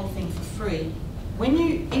do the whole thing for free. When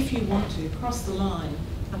you, if you want to, cross the line,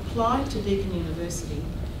 apply to Deakin University,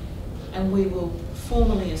 and we will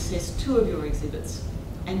formally assess 2 of your exhibits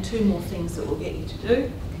and 2 more things that we'll get you to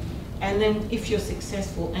do. And then if you're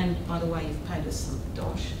successful, and by the way, you've paid us some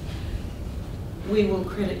dosh, we will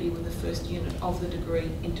credit you with the first unit of the degree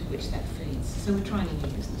into which that feeds. So we're trying a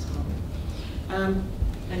new business model.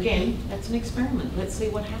 Again, that's an experiment. Let's see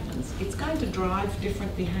what happens. It's going to drive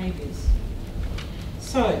different behaviours.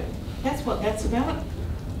 So that's what that's about.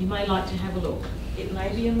 You may like to have a look. It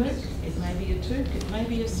may be a MOOC, it may be a TOOC, it may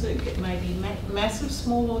be a SOOC, it may be massive,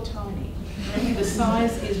 small or tiny. The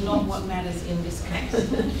size is not what matters in this case.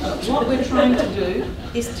 What we're trying to do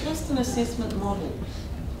is test an assessment model.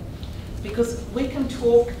 Because we can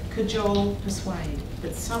talk, cajole, persuade,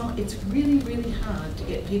 but it's really, really hard to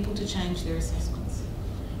get people to change their assessments.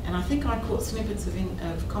 And I think I caught snippets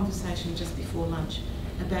of conversation just before lunch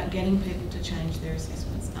about getting people to change their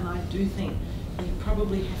assessments. And I do think you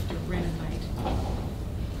probably have to renovate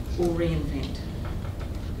or reinvent.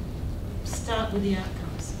 Start with the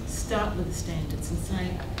outcomes, start with the standards and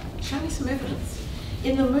say, show me some evidence.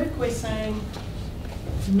 In the MOOC we're saying,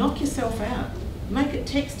 knock yourself out. Make it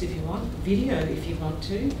text if you want, video if you want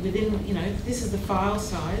to, within, this is the file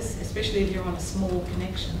size, especially if you're on a small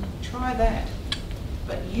connection, try that.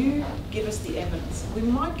 But you give us the evidence. We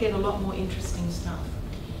might get a lot more interesting stuff.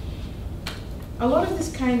 A lot of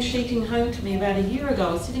this came sheeting home to me about a year ago.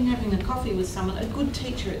 I was sitting having a coffee with someone, a good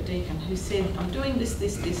teacher at Deakin, who said, I'm doing this,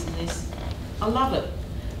 this, this and this. I love it.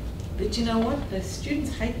 But you know what? The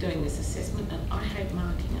students hate doing this assessment and I hate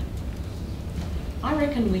marking it. I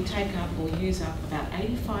reckon we take up or use up about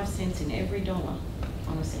 85 cents in every dollar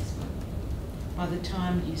on assessment. By the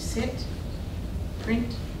time you set,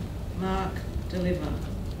 print, mark, deliver,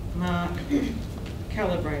 mark,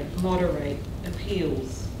 calibrate, moderate,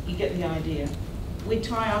 appeals, you get the idea. We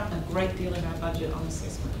tie up a great deal of our budget on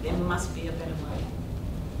assessment. There must be a better way.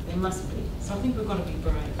 There must be. So I think we've got to be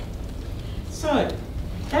brave. So,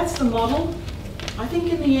 that's the model. I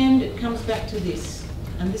think in the end it comes back to this,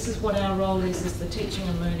 and this is what our role is as the teaching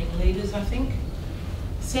and learning leaders, I think.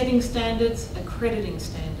 Setting standards, accrediting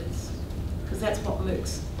standards, because that's what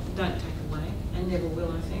MOOCs don't take away, and never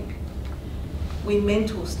will, I think. We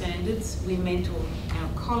mentor standards, we mentor our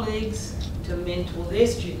colleagues to mentor their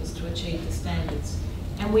students to achieve the standards,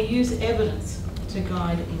 and we use evidence to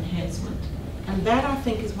guide enhancement. And that, I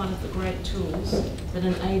think, is one of the great tools that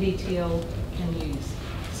an ADTL can use.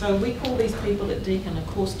 So we call these people at Deakin a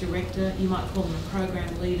course director, you might call them a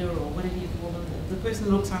program leader or whatever you call them, the person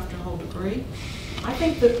who looks after a whole degree. I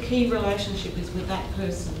think the key relationship is with that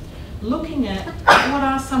person, looking at what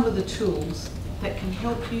are some of the tools that can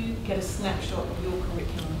help you get a snapshot of your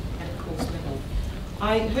curriculum at a course level.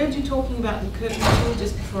 I heard you talking about the curtain tool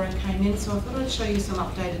just before I came in, so I thought I'd show you some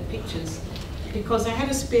updated pictures, because I had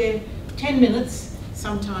a spare 10 minutes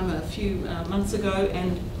sometime a few months ago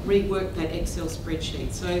and reworked that Excel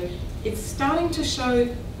spreadsheet. So it's starting to show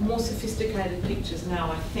more sophisticated pictures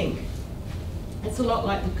now, I think. It's a lot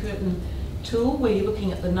like the curtain tool where you're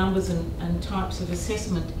looking at the numbers and types of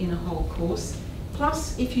assessment in a whole course.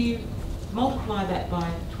 Plus, if you multiply that by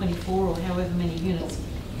 24 or however many units,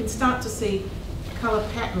 you can start to see colour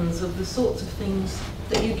patterns of the sorts of things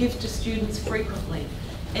that you give to students frequently.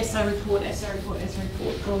 Essay report, essay report, essay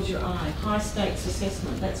report, draws your eye. High stakes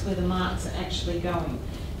assessment, that's where the marks are actually going.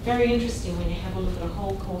 Very interesting when you have a look at a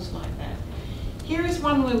whole course like that. Here is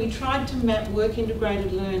one where we tried to map work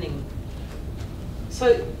integrated learning.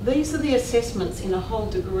 So these are the assessments in a whole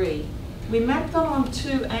degree. We mapped them on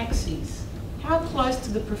two axes. How close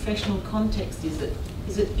to the professional context is it?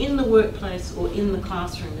 Is it in the workplace or in the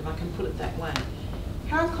classroom, if I can put it that way?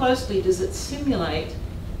 How closely does it simulate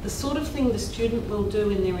the sort of thing the student will do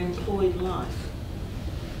in their employed life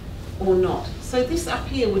or not? So this up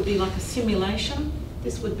here would be like a simulation.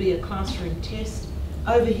 This would be a classroom test.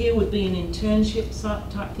 Over here would be an internship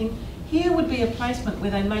type thing. Here would be a placement where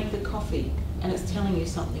they make the coffee and it's telling you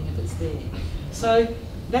something if it's there. So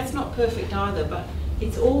that's not perfect either, but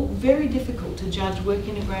it's all very difficult to judge work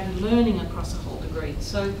integrated learning across a whole degree.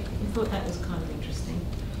 So we thought that was kind of interesting.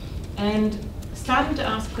 And starting to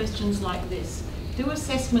ask questions like this. Do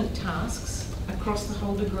assessment tasks across the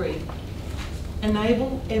whole degree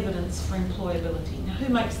enable evidence for employability? Now,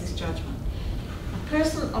 who makes this judgment? A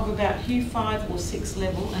person of about Q5 or 6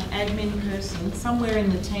 level, an admin person, somewhere in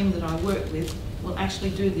the team that I work with, will actually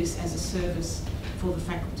do this as a service for the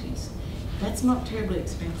faculties. That's not terribly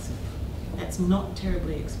expensive. That's not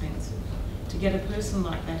terribly expensive. To get a person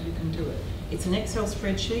like that who can do it. It's an Excel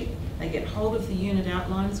spreadsheet. They get hold of the unit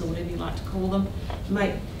outlines, or whatever you like to call them,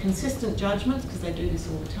 make consistent judgments, because they do this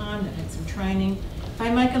all the time, they've had some training. They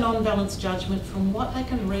make an on-balance judgment from what they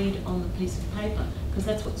can read on the piece of paper, because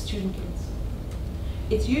that's what the student gets.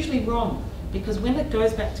 It's usually wrong, because when it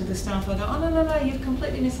goes back to the staff, they go, oh, no, you've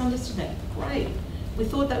completely misunderstood that. Great, we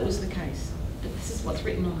thought that was the case, but this is what's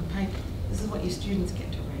written on the paper. This is what your students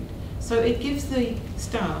get to read. So it gives the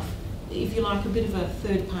staff, if you like, a bit of a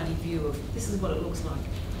third-party view of this is what it looks like.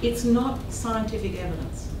 It's not scientific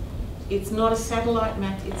evidence. It's not a satellite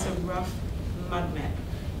map, it's a rough mud map.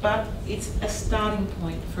 But it's a starting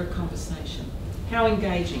point for a conversation. How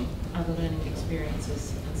engaging are the learning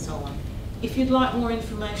experiences and so on. If you'd like more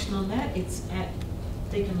information on that, it's at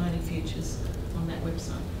Deakin Learning Futures on that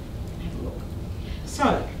website. Have a look.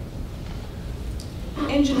 So,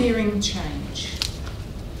 engineering change.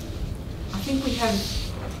 I think we have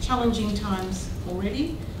challenging times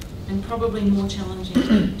already, and probably more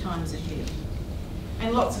challenging times ahead.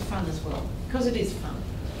 And lots of fun as well, because it is fun.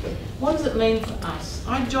 What does it mean for us?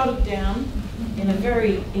 I jotted down in a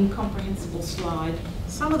very incomprehensible slide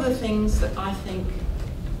some of the things that I think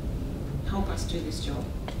help us do this job.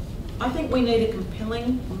 I think we need a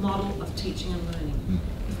compelling model of teaching and learning.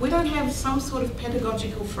 If we don't have some sort of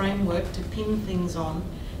pedagogical framework to pin things on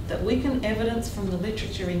that we can evidence from the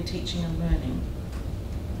literature in teaching and learning,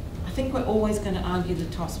 I think we're always going to argue the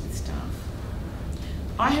toss with staff.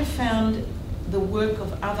 I have found the work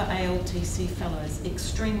of other ALTC fellows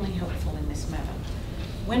extremely helpful in this matter.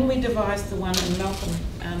 When we devised the one, and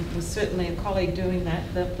Malcolm was certainly a colleague doing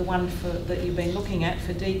that, the one that you've been looking at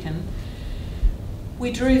for Deakin,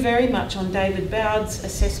 we drew very much on David Bowd's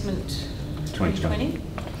assessment 2020,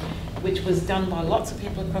 which was done by lots of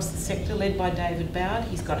people across the sector, led by David Bowd.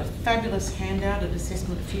 He's got a fabulous handout at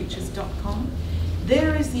assessmentfutures.com.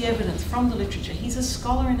 There is the evidence from the literature. He's a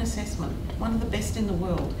scholar in assessment, one of the best in the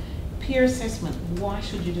world. Peer assessment, why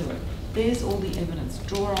should you do it? There's all the evidence,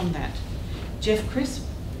 draw on that. Jeff Crisp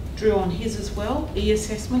drew on his as well.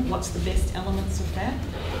 E-assessment, what's the best elements of that?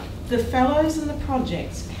 The fellows and the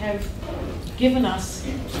projects have given us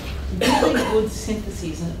really good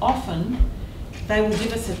syntheses, and often they will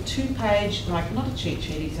give us a 2-page, like not a cheat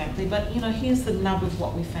sheet exactly, but you know, here's the nub of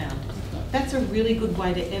what we found. That's a really good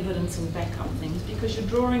way to evidence and back up things because you're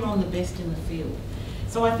drawing on the best in the field.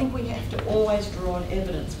 So I think we have to always draw on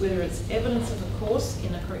evidence, whether it's evidence of a course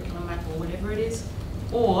in a curriculum map or whatever it is,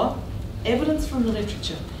 or evidence from the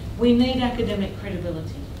literature. We need academic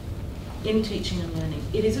credibility in teaching and learning.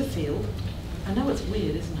 It is a field. I know it's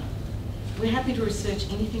weird, isn't it? We're happy to research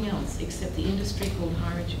anything else except the industry called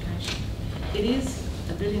higher education. It is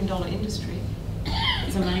a $1 billion industry.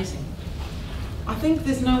 It's amazing. I think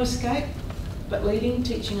there's no escape, but leading,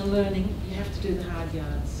 teaching and learning, you have to do the hard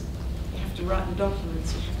yards. You have to write the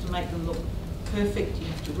documents, you have to make them look perfect, you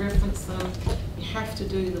have to reference them, you have to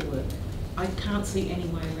do the work. I can't see any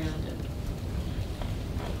way around it.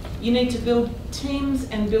 You need to build teams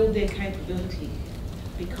and build their capability,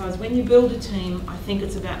 because when you build a team, I think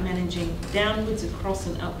it's about managing downwards, across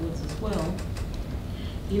and upwards as well.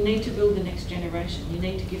 You need to build the next generation. You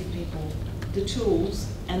need to give people the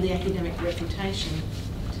tools and the academic reputation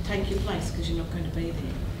to take your place, because you're not going to be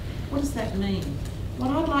there. What does that mean?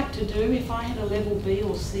 What I'd like to do, if I had a level B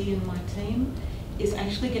or C in my team, is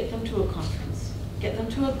actually get them to a conference, get them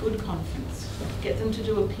to a good conference, get them to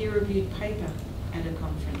do a peer-reviewed paper at a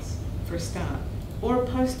conference for a start, or a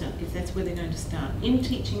poster if that's where they're going to start, in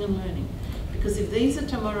teaching and learning. Because if these are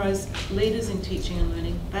tomorrow's leaders in teaching and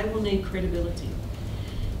learning, they will need credibility.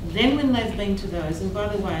 Then when they've been to those, and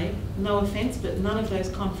by the way, no offence, but none of those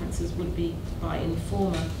conferences would be by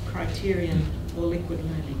Informer, Criterion or Liquid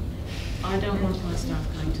Learning. I don't want my staff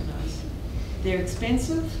going to those. They're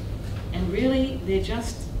expensive, and really they're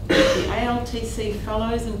just the ALTC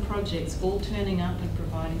fellows and projects all turning up and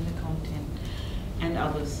providing the content, and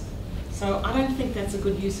others. So I don't think that's a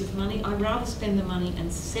good use of money. I'd rather spend the money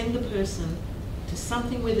and send the person to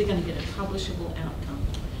something where they're going to get a publishable outcome.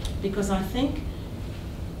 Because I think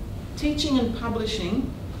teaching and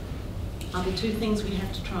publishing are the two things we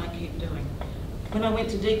have to try and keep doing. When I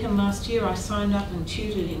went to Deakin last year, I signed up and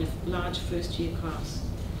tutored in a large first-year class.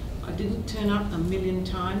 I didn't turn up a million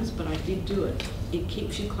times, but I did do it. It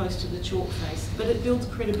keeps you close to the chalk face, but it builds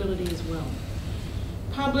credibility as well.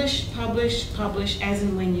 Publish, publish, publish as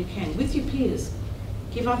and when you can, with your peers.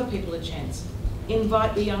 Give other people a chance.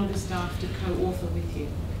 Invite the younger staff to co-author with you.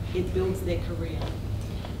 It builds their career.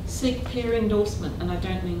 Seek peer endorsement, and I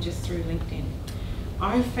don't mean just through LinkedIn.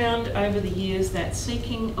 I've found over the years that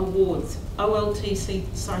seeking awards,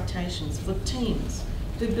 OLTC citations for teams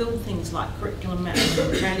who build things like curriculum maps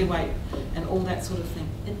and evaluate and all that sort of thing,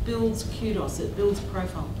 it builds kudos, it builds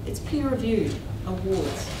profile. It's peer-reviewed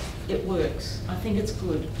awards. It works. I think it's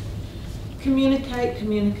good. Communicate,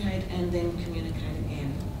 communicate, and then communicate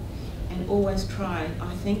again. And always try,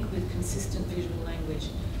 I think, with consistent visual language.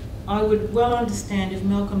 I would well understand if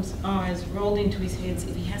Malcolm's eyes rolled into his head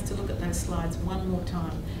if he has to look at those slides one more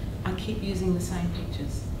time. I keep using the same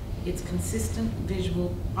pictures. It's consistent,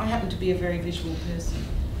 visual. I happen to be a very visual person.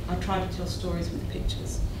 I try to tell stories with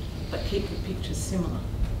pictures, but keep the pictures similar,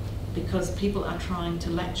 because people are trying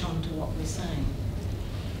to latch on to what we're saying.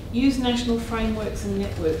 Use national frameworks and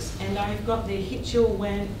networks, and I've got there, hitch your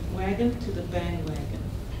wagon to the bandwagon.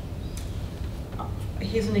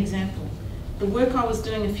 Here's an example. The work I was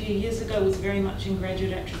doing a few years ago was very much in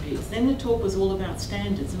graduate attributes. Then the talk was all about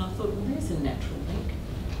standards, and I thought, well, there's a natural link.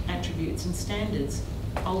 Attributes and standards.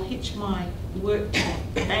 I'll hitch my work to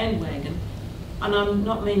the bandwagon, and I'm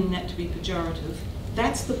not meaning that to be pejorative.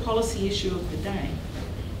 That's the policy issue of the day.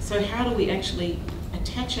 So how do we actually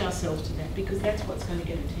attach ourselves to that? Because that's what's going to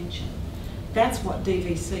get attention. That's what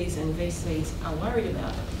DVCs and VCs are worried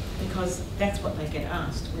about, because that's what they get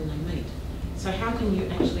asked when they meet. So how can you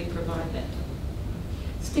actually provide that?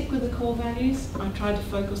 Stick with the core values. I tried to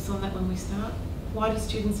focus on that when we start. Why do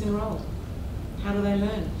students enroll? How do they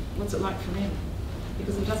learn? What's it like for them?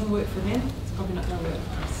 Because if it doesn't work for them, it's probably not going to work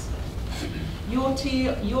for us. Your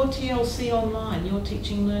TLC online, your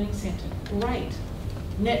teaching learning centre, great.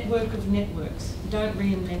 Network of networks. Don't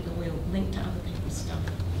reinvent the wheel. Link to other people's stuff.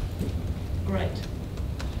 Great.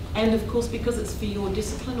 And of course, because it's for your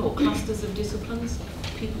discipline or clusters of disciplines,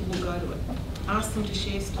 people will go to it. Ask them to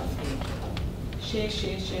share stuff there. Share,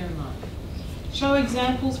 share, share and like. Show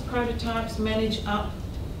examples, prototypes, manage up,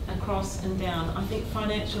 across and down. I think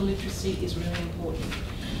financial literacy is really important.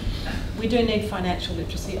 We do need financial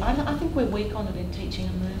literacy. I think we're weak on it in teaching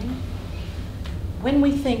and learning. When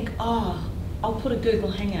we think, oh, I'll put a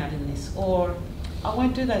Google Hangout in this, or I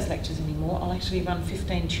won't do those lectures anymore, I'll actually run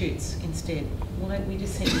 15 tutes instead. Well, we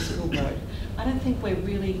just sent you school road. I don't think we're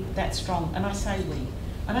really that strong, and I say we.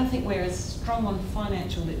 I don't think we're as strong on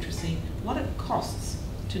financial literacy, what it costs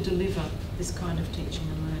to deliver this kind of teaching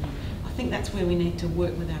and learning. I think that's where we need to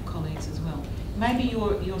work with our colleagues as well. Maybe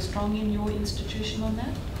you're strong in your institution on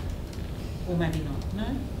that, or maybe not,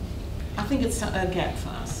 no? I think it's a gap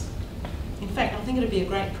for us. In fact, I think it'd be a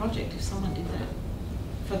great project if someone did that.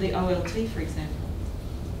 For the OLT, for example.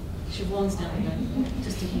 Siobhan's down there,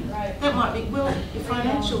 just to hear. That might be, well,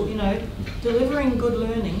 financial, you know, delivering good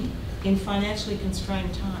learning in financially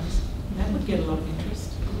constrained times, that would get a lot of interest.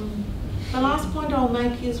 The last point I'll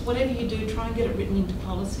make is whatever you do, try and get it written into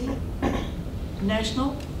policy,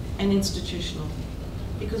 national and institutional.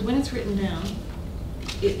 Because when it's written down,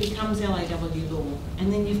 it becomes LAW law,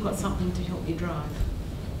 and then you've got something to help you drive.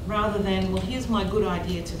 Rather than, well, here's my good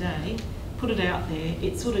idea today, put it out there,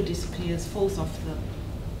 it sort of disappears, falls off the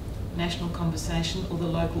national conversation or the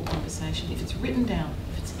local conversation. If it's written down,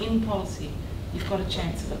 if it's in policy, you've got a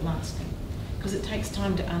chance of it lasting. Because it takes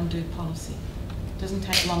time to undo policy. It doesn't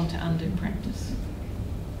take long to undo practice.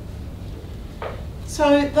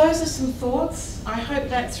 So those are some thoughts. I hope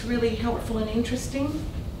that's really helpful and interesting.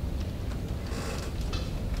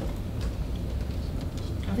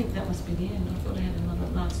 I think that must be the end. I thought I had another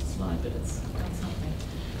last slide, but it's done something.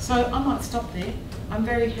 So I might stop there. I'm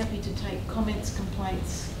very happy to take comments,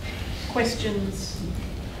 complaints, questions,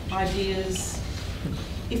 ideas.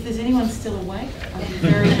 If there's anyone still awake, I'd be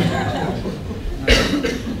very happy.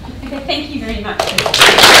 Okay, thank you very much.